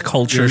 both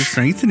cultures, you're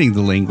strengthening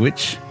the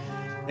language,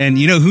 and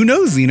who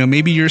knows,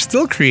 maybe you're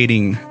still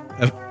creating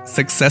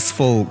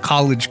successful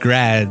college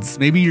grads,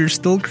 maybe you're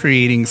still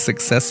creating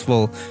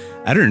successful,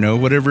 I don't know,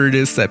 whatever it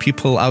is that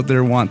people out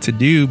there want to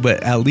do,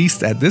 but at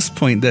least at this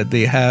point that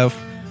they have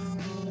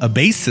a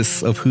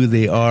basis of who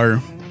they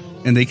are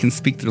and they can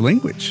speak their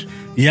language.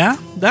 Yeah,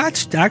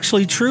 that's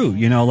actually true.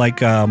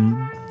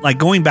 like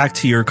going back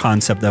to your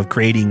concept of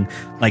creating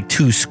like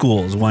 2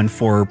 schools, one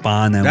for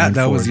Bahana and one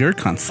That for... was your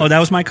concept. Oh, that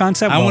was my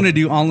concept? I Well, want to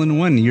do all in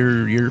one.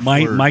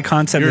 my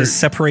concept is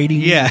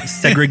separating,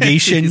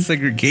 segregation.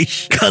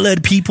 Segregation.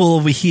 Colored people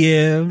over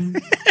here.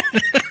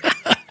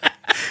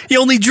 You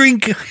only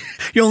drink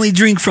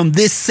from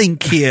this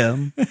sink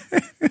here.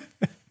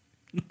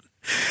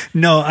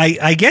 No,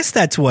 I guess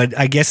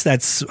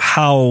that's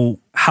how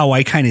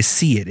I kind of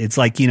see it. It's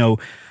like,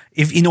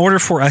 in order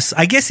for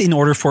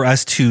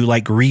us to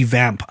like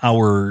revamp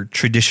our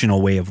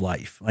traditional way of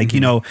life, like,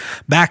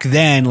 back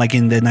then, like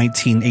in the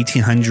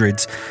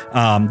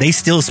 1800s, they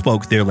still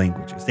spoke their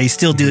languages. They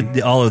still did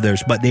all of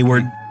theirs, but they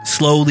were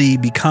slowly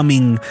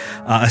becoming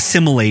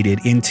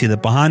assimilated into the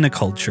Bahana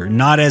culture.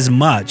 Not as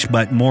much,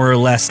 but more or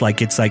less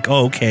like, it's like,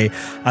 oh, okay,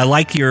 I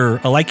like your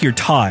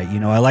tie,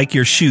 I like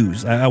your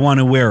shoes. I want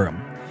to wear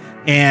them.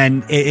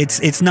 And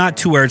it's not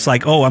to where it's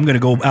like, oh, I'm going to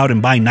go out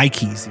and buy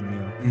Nikes,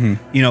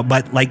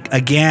 but like,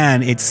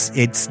 again,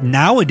 it's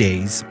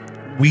nowadays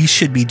we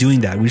should be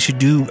doing that. We should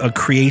do a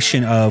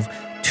creation of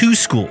 2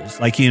 schools,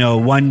 like,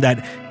 one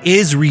that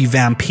is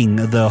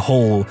revamping the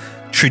whole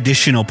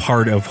traditional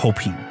part of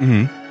Hopi.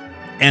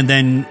 And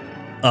then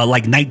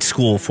like night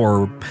school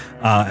for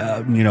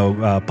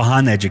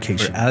Bahana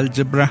education,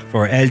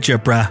 For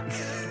algebra.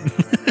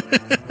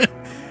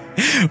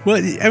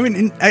 Well, I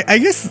mean, I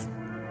guess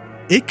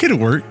it could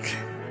work.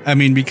 I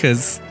mean,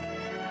 because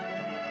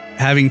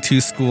having 2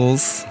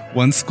 schools,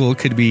 one school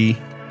could be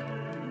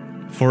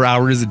 4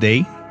 hours a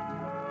day,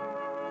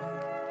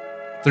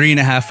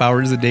 3.5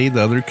 hours a day.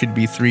 The other could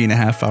be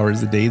 3.5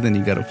 hours a day. Then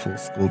you got a full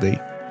school day,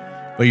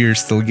 but you're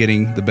still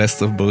getting the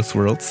best of both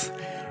worlds.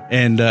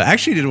 And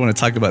actually, I did want to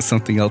talk about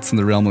something else in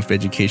the realm of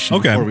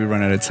education before we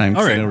run out of time.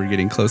 All right. I know we're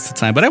getting close to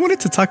time, but I wanted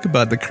to talk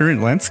about the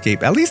current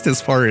landscape, at least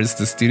as far as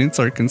the students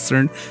are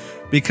concerned,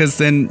 because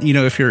then,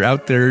 if you're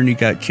out there and you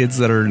got kids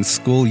that are in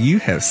school, you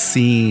have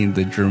seen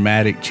the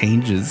dramatic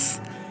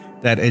changes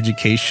that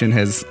education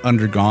has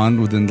undergone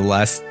within the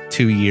last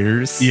 2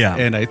 years. Yeah.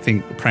 And I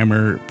think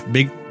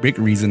big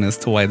reason as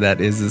to why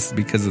that is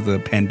because of the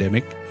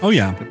pandemic. Oh,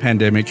 yeah. The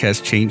pandemic has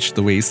changed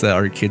the ways that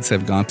our kids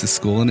have gone to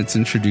school, and it's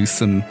introduced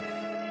some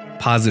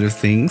positive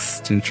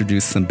things, to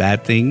introduce some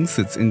bad things.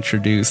 It's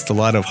introduced a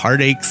lot of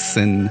heartaches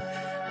and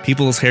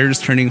people's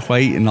hairs turning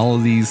white and all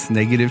of these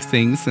negative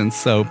things. And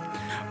so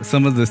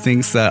some of the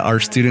things that our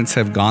students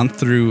have gone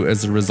through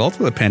as a result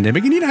of the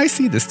pandemic, and I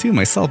see this too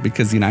myself,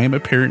 because I am a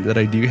parent that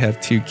I do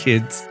have 2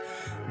 kids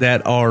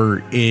that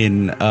are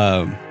in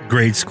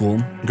grade school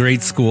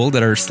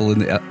that are still in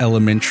the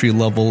elementary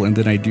level, and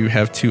then I do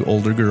have 2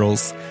 older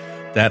girls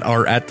that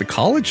are at the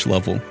college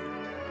level.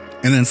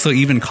 And then so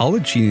even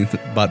college,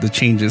 about the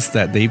changes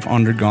that they've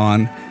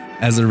undergone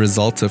as a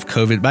result of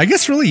COVID. But I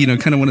guess really,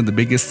 kind of one of the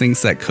biggest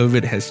things that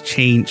COVID has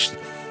changed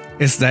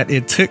is that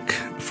it took,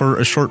 for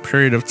a short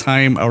period of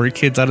time, our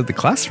kids out of the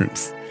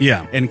classrooms.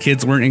 Yeah. And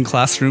kids weren't in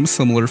classrooms,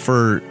 similar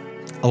for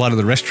a lot of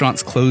the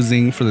restaurants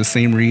closing for the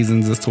same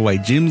reasons as to why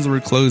gyms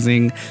were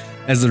closing,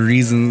 as the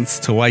reasons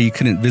to why you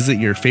couldn't visit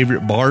your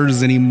favorite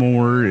bars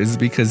anymore, is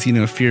because,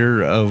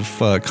 fear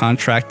of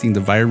contracting the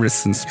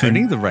virus and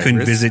spreading the virus.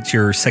 Couldn't visit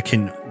your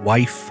second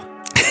wife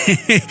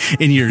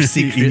in your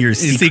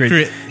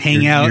secret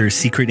hangout, your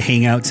secret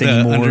hangouts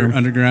anymore,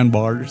 underground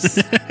bars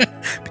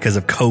because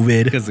of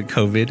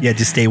COVID. You had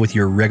to stay with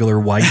your regular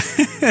wife.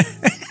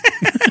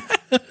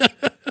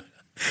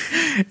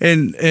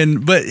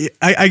 But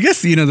I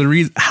guess, the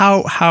reason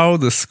how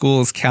the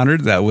schools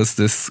countered that was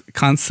this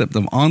concept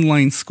of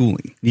online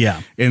schooling.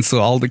 Yeah. And so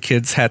all the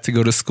kids had to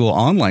go to school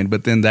online,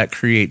 but then that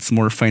creates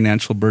more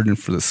financial burden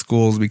for the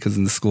schools, because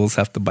then the schools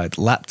have to buy the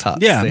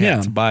laptops. Yeah. They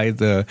have to buy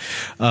the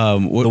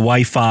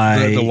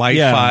Wi-Fi. The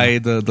Wi-Fi,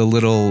 the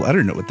little, I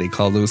don't know what they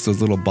call those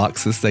little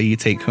boxes that you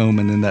take home,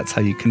 and then that's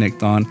how you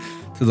connect on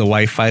to the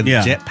Wi-Fi, the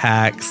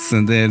jetpacks,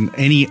 and then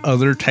any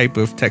other type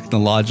of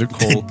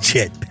technological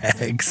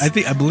jetpacks.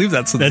 I believe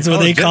that's what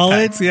they call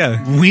it.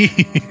 Yeah,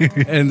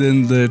 and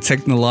then the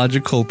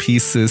technological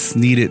pieces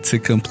needed to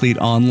complete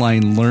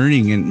online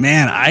learning. And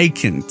man, I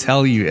can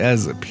tell you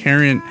as a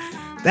parent,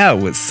 that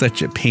was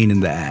such a pain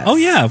in the ass. Oh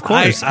yeah, of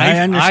course. I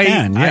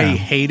understand. I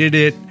hated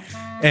it.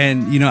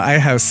 And, I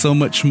have so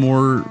much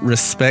more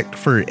respect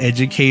for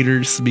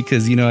educators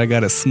because, I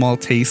got a small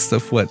taste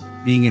of what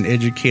being an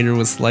educator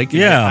was like.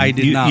 Yeah. I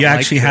did not you like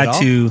actually it had at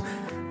all. to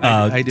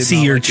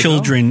see your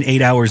children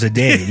 8 hours a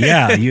day.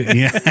 Yeah.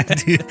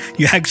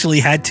 You actually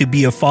had to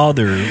be a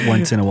father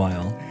once in a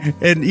while.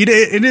 And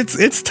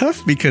it's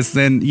tough because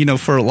then,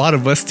 for a lot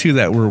of us too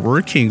that were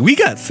working, we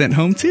got sent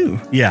home too.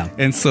 Yeah.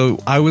 And so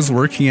I was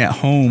working at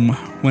home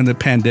when the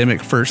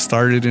pandemic first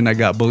started, and I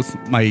got both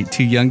my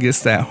 2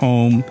 youngest at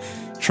home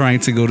trying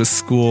to go to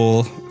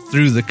school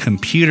through the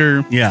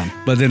computer. Yeah.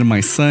 But then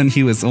my son,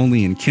 he was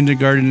only in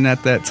kindergarten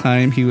at that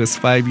time. He was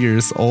 5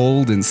 years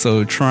old. And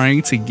so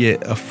trying to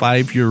get a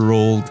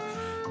 5-year-old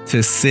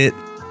to sit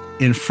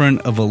in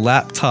front of a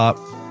laptop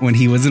when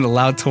he wasn't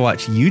allowed to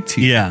watch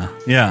YouTube. Yeah.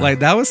 Yeah. Like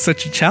that was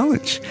such a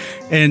challenge.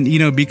 And,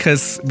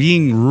 because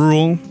being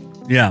rural,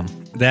 yeah,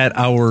 that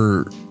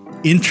our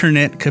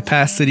internet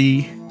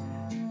capacity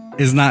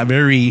is not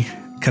very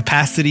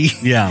capacity.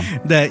 Yeah.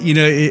 That, you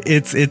know,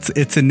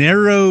 it's a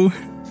narrow,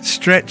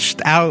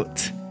 stretched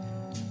out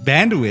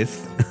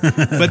bandwidth.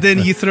 But then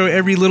you throw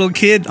every little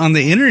kid on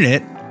the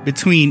internet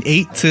between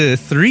 8 to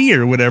 3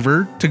 or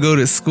whatever to go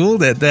to school,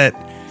 that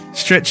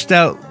stretched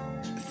out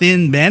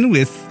thin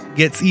bandwidth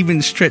gets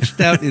even stretched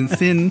out and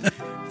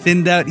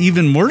thinned out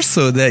even more,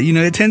 so that, you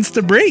know, it tends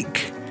to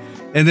break.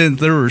 And then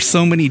there were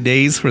so many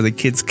days where the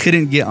kids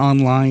couldn't get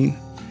online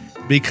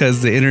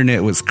because the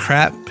internet was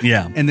crap.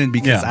 Yeah. And then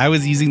because I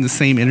was using the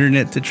same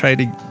internet to try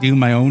to do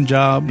my own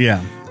job,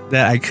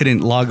 that I couldn't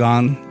log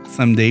on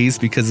some days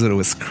because it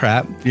was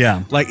crap.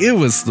 Yeah. Like, it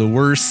was the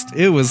worst.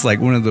 It was like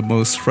one of the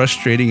most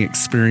frustrating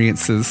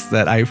experiences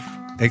that I've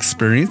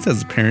experienced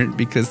as a parent,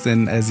 because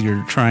then as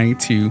you're trying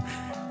to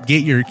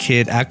get your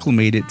kid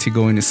acclimated to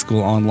going to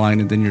school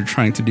online, and then you're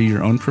trying to do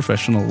your own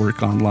professional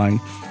work online,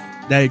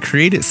 that it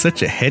created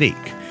such a headache.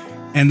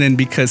 And then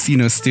because, you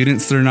know,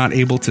 students, they're not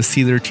able to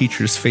see their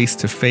teachers face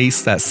to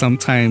face, that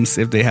sometimes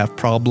if they have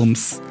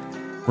problems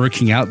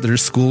working out their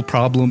school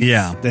problems,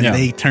 then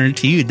they turn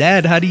to you,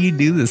 Dad, how do you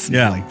do this? And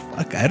you're like,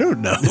 fuck, I don't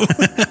know.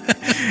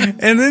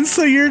 And then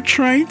so you're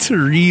trying to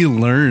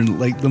relearn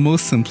like the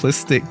most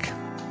simplistic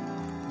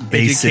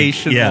basic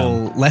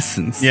educational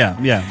lessons.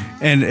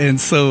 And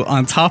so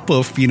on top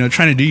of, you know,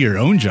 trying to do your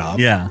own job,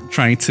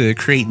 trying to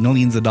create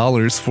millions of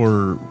dollars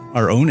for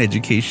our own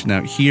education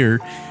out here,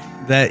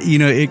 that, you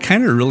know, it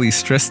kind of really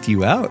stressed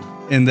you out,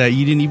 and that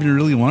you didn't even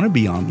really want to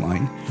be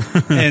online.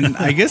 And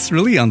I guess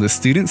really on the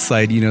student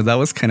side, you know, that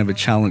was kind of a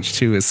challenge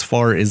too, as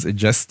far as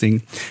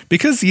adjusting,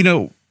 because, you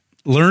know,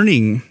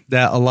 learning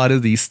that a lot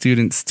of these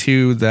students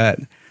too, that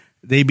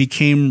they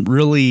became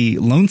really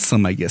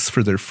lonesome, I guess,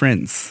 for their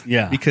friends.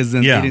 Because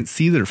then they didn't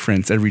see their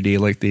friends every day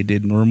like they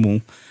did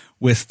normal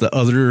with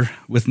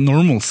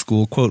normal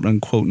school, quote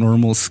unquote,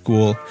 normal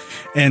school.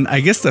 And I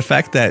guess the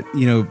fact that,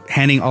 you know,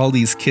 handing all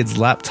these kids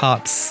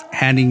laptops,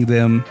 handing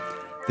them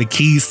the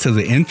keys to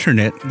the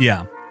internet,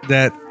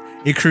 that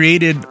it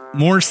created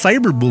more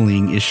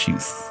cyberbullying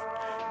issues.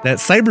 That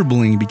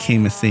cyberbullying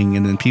became a thing,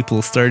 and then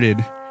people started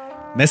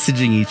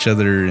messaging each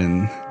other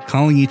and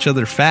calling each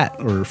other fat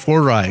or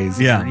four eyes.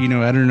 Or, you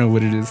know, I don't know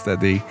what it is that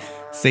they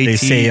say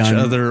to each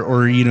other,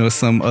 or, you know,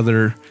 some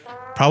other,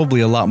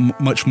 probably a lot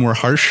much more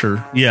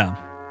harsher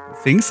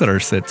things that are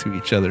said to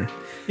each other.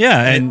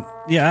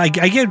 I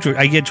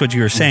get what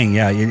you were saying.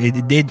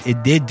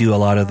 It did do a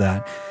lot of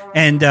that.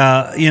 And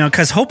you know,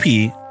 because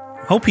Hopi,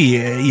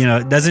 you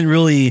know, doesn't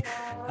really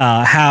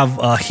have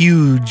a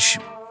huge,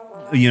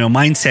 you know,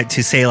 mindset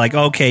to say like,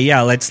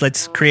 okay,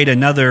 let's create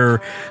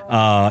another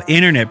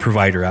internet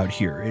provider out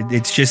here.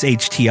 It's just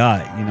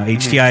HTI. You know,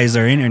 HTI is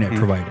our internet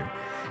provider.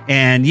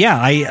 And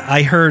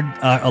I heard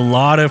a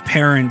lot of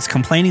parents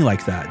complaining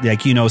like that.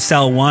 Like, you know,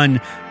 Cell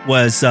One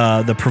was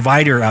the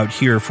provider out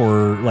here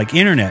for like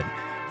internet,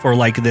 for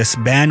like this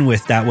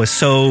bandwidth that was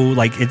so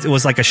like, it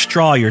was like a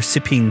straw you're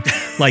sipping,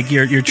 like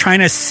you're trying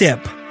to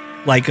sip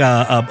like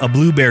a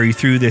blueberry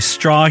through this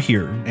straw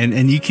here.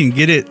 And you can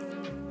get it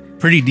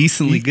pretty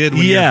decently good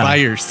when you're by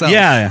yourself.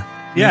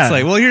 It's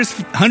like, well, here's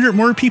 100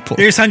 more people.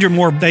 Here's 100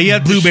 more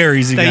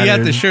blueberries that you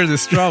have to share the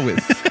straw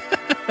with.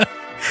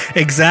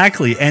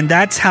 Exactly. And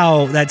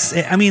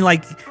I mean,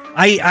 like,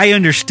 I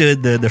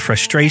understood the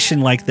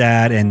frustration like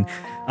that. And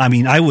I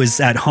mean, I was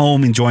at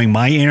home enjoying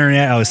my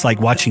internet. I was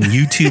like watching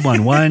YouTube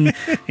on one,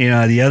 you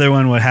know, the other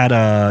one had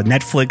a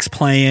Netflix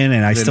playing,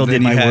 and I still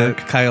did my work.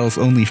 Kyle's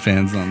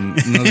OnlyFans on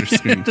another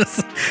screen.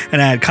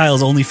 And I had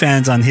Kyle's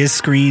OnlyFans on his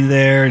screen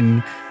there,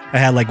 and I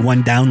had like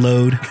one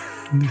download.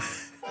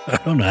 I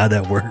don't know how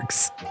that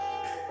works.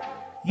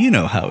 You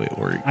know how it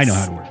works. I know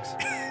how it works.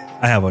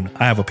 I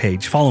have a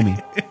page. Follow me.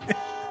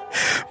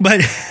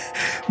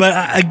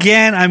 But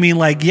again, I mean,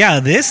 like,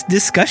 this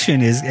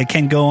discussion it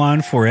can go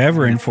on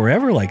forever and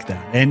forever like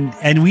that.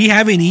 And we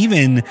haven't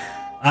even,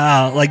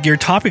 like your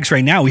topics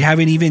right now, we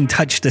haven't even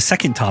touched the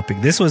second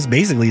topic. This was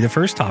basically the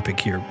first topic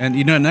here. And,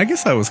 you know, and I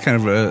guess that was kind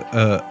of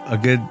a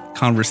good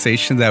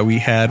conversation that we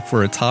had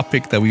for a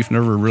topic that we've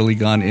never really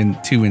gone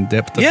into in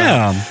depth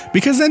about.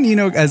 Because then, you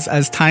know,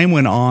 as time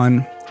went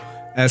on,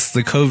 as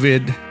the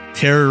COVID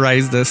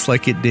terrorized us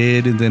like it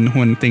did, and then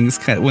when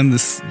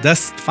the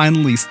dust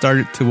finally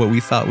started to what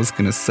we thought was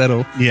going to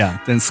settle,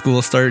 then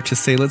school started to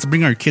say, let's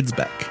bring our kids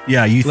back.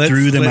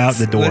 Threw them out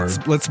the door.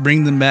 Let's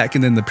bring them back.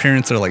 And then the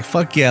parents are like,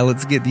 fuck yeah,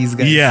 let's get these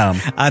guys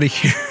out of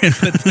here and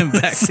put them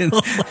back. And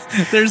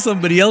there's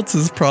somebody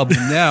else's problem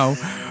now.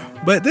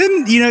 But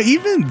then, you know,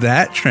 even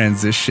that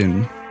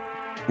transition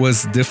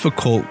was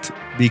difficult,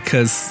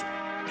 because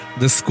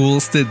the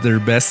schools did their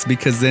best,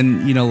 because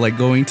then, you know, like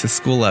going to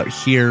school out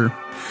here,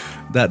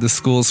 that the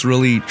schools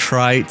really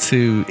try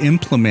to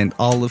implement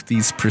all of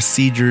these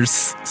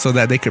procedures so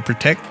that they could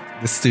protect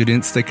the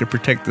students, they could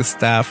protect the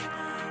staff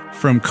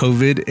from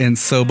COVID. And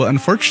so, but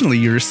unfortunately,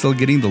 you're still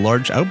getting the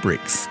large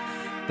outbreaks.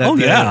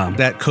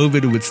 That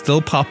COVID would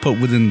still pop up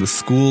within the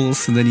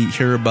schools. And then you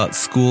hear about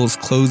schools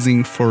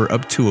closing for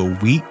up to a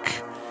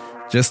week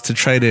just to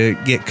try to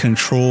get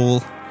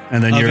control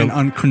And then of you're an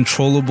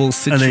uncontrollable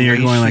situation. And then you're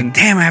going like,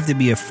 damn, I have to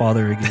be a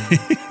father again.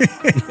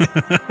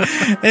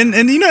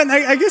 and you know, and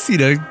I guess, you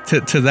know,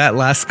 to that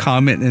last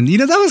comment, and you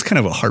know, that was kind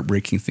of a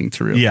heartbreaking thing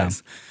to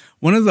realize. Yeah.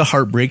 One of the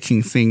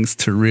heartbreaking things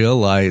to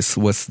realize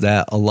was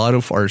that a lot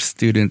of our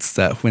students,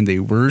 that when they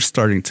were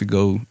starting to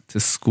go to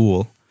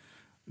school,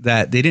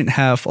 that they didn't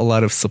have a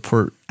lot of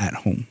support at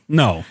home.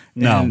 No.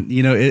 And,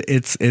 you know,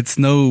 it's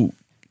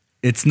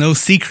no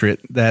secret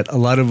that a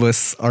lot of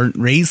us aren't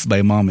raised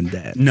by mom and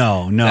dad.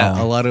 No.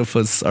 A lot of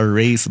us are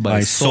raised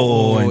by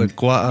So'o and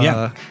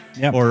Kwa'a,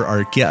 or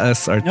our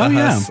Kia'as, our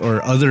Tahas,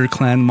 or other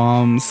clan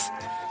moms,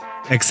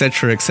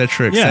 etc.,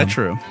 etc.,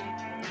 etc.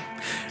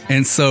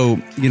 And so,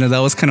 you know, that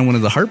was kind of one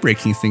of the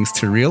heartbreaking things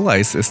to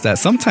realize, is that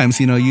sometimes,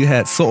 you know, you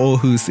had So'o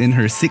who's in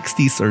her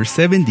 60s or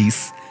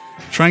 70s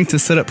trying to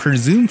set up her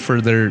Zoom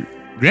for their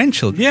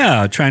grandchildren.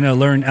 Yeah, trying to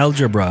learn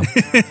algebra.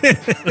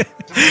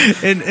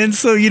 and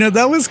so, you know,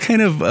 that was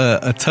kind of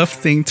a tough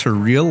thing to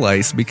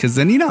realize, because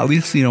then, you know, at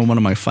least, you know, one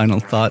of my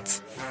final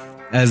thoughts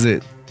as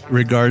it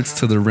regards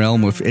to the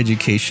realm of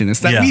education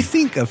is that we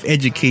think of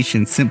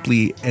education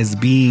simply as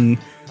being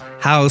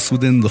housed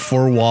within the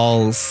four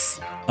walls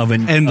of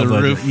an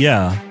roof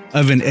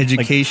of an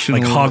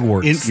educational like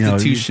Hogwarts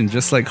institution,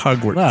 just like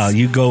Hogwarts. Wow,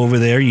 you go over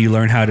there, you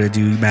learn how to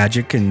do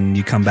magic, and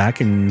you come back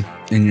and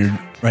you're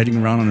riding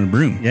around on a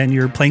broom. Yeah, and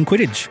you're playing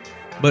Quidditch.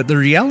 But the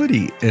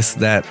reality is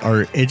that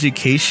our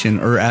education,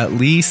 or at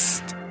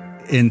least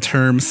in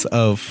terms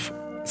of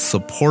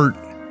support,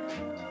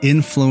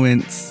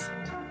 influence,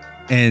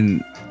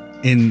 and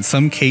in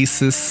some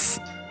cases,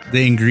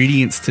 the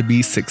ingredients to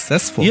be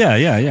successful.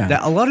 Yeah.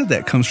 That a lot of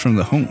that comes from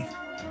the home.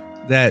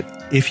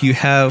 That if you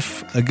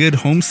have a good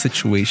home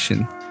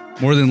situation,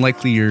 more than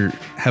likely you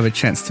have a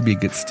chance to be a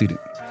good student.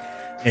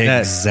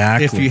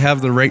 Exactly. That if you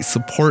have the right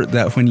support,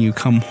 that when you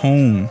come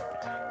home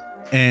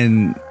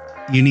and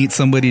you need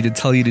somebody to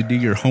tell you to do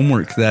your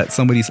homework, that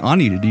somebody's on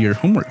you to do your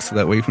homework. So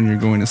that way, when you're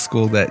going to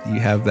school, that you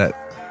have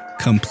that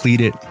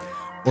completed.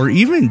 Or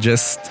even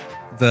just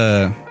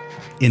the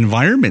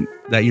environment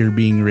that you're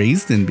being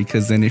raised in.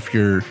 Because then if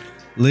you're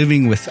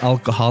living with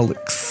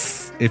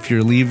alcoholics, if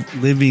you're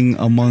living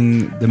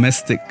among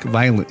domestic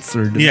violence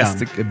or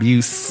domestic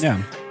abuse,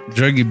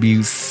 drug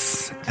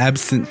abuse,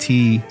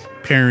 absentee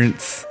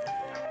parents,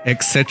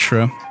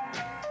 etc.,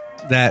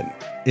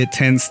 that it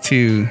tends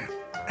to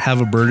have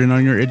a burden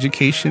on your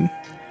education.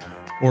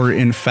 Or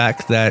in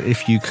fact, that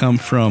if you come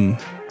from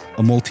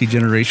a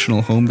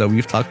multi-generational home that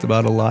we've talked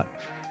about a lot,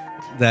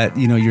 that,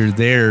 you know, you're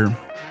there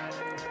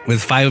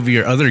with 5 of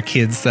your other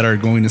kids that are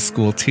going to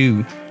school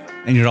too,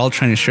 and you're all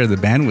trying to share the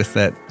bandwidth,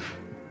 that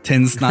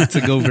tends not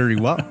to go very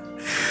well.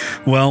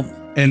 Well,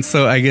 and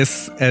so I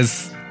guess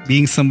as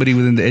being somebody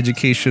within the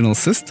educational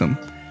system,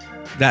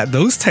 that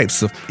those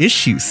types of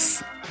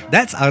issues,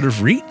 that's out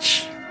of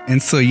reach.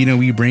 And so, you know,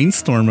 we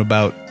brainstorm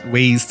about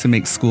ways to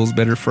make schools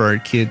better for our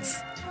kids.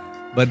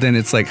 But then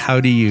it's like,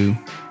 how do you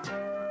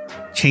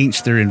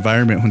change their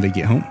environment when they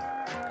get home?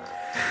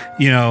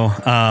 You know,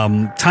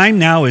 time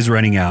now is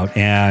running out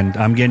and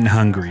I'm getting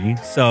hungry.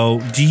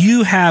 So do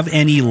you have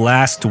any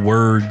last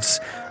words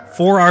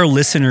for our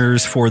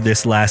listeners for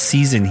this last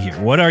season here?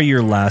 What are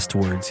your last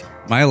words?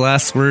 My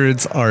last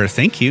words are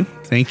thank you.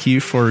 Thank you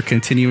for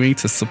continuing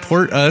to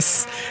support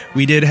us.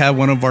 We did have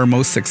one of our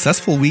most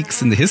successful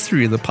weeks in the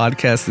history of the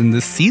podcast in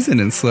this season.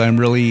 And so I'm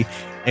really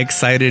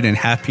excited and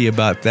happy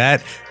about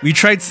that. We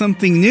tried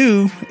something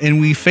new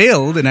and we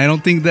failed. And I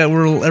don't think that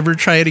we'll ever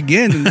try it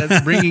again. And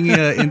that's bringing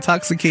an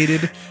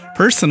intoxicated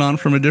person on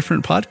from a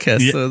different podcast.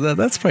 Yeah. So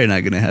that's probably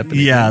not going to happen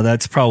again.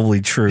 That's probably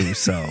true.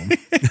 So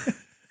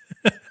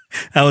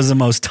that was the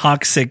most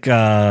toxic.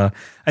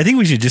 I think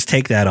we should just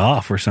take that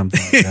off or something.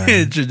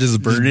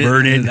 Just burn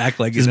it and act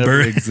like it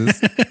never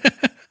exists.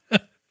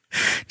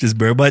 Just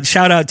burn. But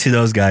shout out to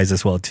those guys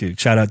as well too.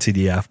 Shout out to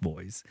the F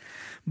boys.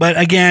 But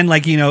again,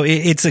 like, you know,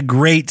 it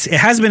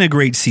has been a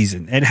great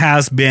season. It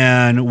has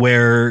been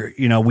where,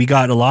 you know, we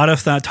got a lot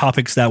of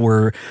topics that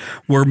were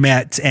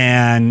met,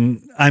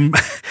 and I'm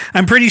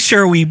pretty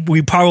sure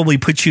we probably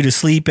put you to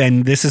sleep,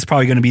 and this is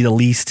probably going to be the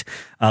least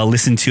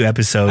listened to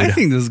episode. I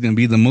think this is going to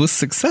be the most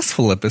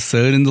successful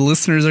episode, and the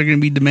listeners are going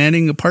to be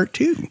demanding a part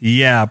 2.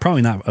 Yeah,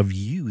 probably not of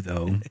you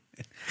though.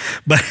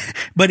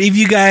 But if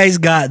you guys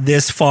got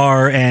this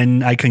far,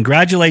 and I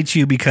congratulate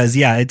you, because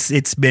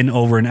it's been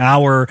over an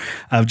hour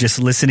of just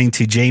listening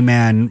to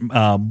J-Man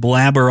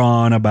blabber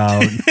on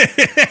about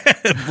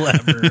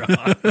blabber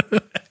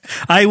on.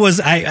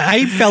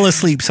 I fell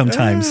asleep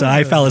sometimes. So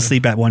I fell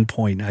asleep at one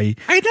point. I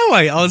know.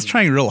 I was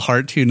trying real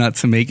hard not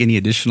to make any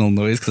additional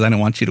noise because I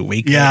didn't want you to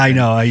wake up. Yeah, I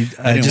know. I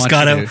just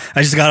got up. I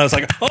was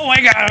like, oh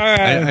my God.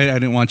 I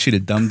didn't want you to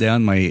dumb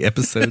down my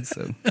episode.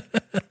 So.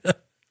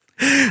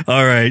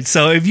 All right.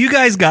 So if you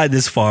guys got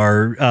this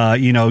far,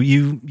 you know,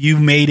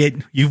 you've made it.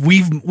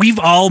 We've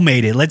all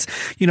made it. Let's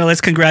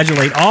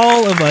congratulate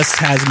all of us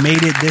has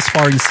made it this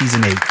far in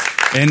season 8.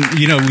 And,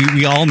 you know,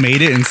 we all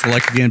made it. And so,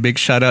 like, again, big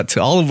shout out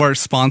to all of our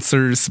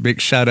sponsors.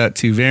 Big shout out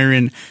to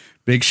Varen.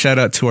 Big shout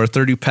out to our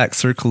 30-pack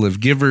circle of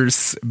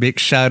givers. Big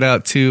shout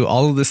out to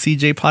all of the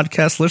CJ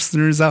podcast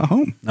listeners at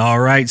home. All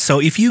right. So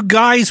if you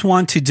guys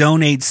want to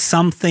donate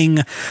something,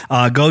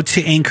 go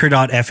to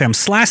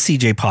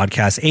anchor.fm/CJ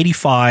podcast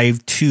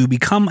 85 to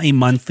become a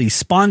monthly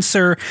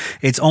sponsor.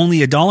 It's only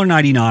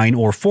 $1.99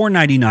 or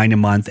 $4.99 a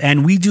month.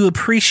 And we do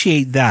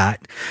appreciate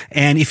that.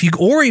 And if you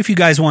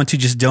guys want to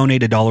just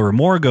donate $1 or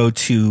more, go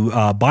to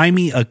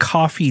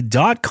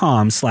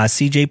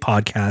buymeacoffee.com/CJ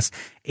podcast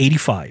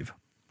 85.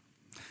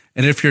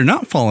 And if you're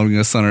not following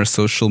us on our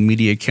social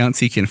media accounts,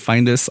 you can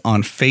find us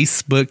on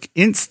Facebook,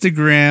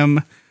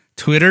 Instagram,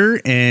 Twitter,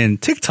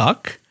 and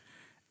TikTok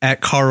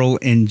at Carl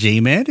and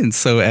J-Man. And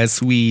so as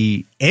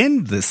we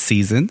end this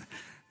season,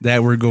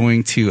 that we're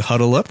going to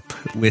huddle up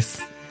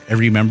with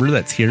every member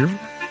that's here,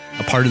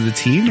 a part of the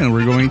team, and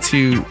we're going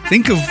to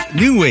think of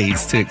new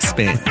ways to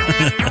expand.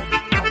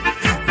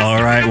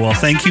 All right. Well,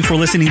 thank you for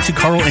listening to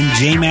Carl and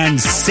J-Man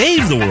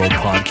Save the World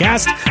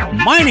podcast.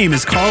 My name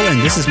is Carl, and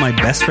this is my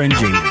best friend,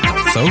 J-Man.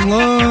 So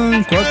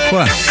long. Quack,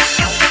 quack.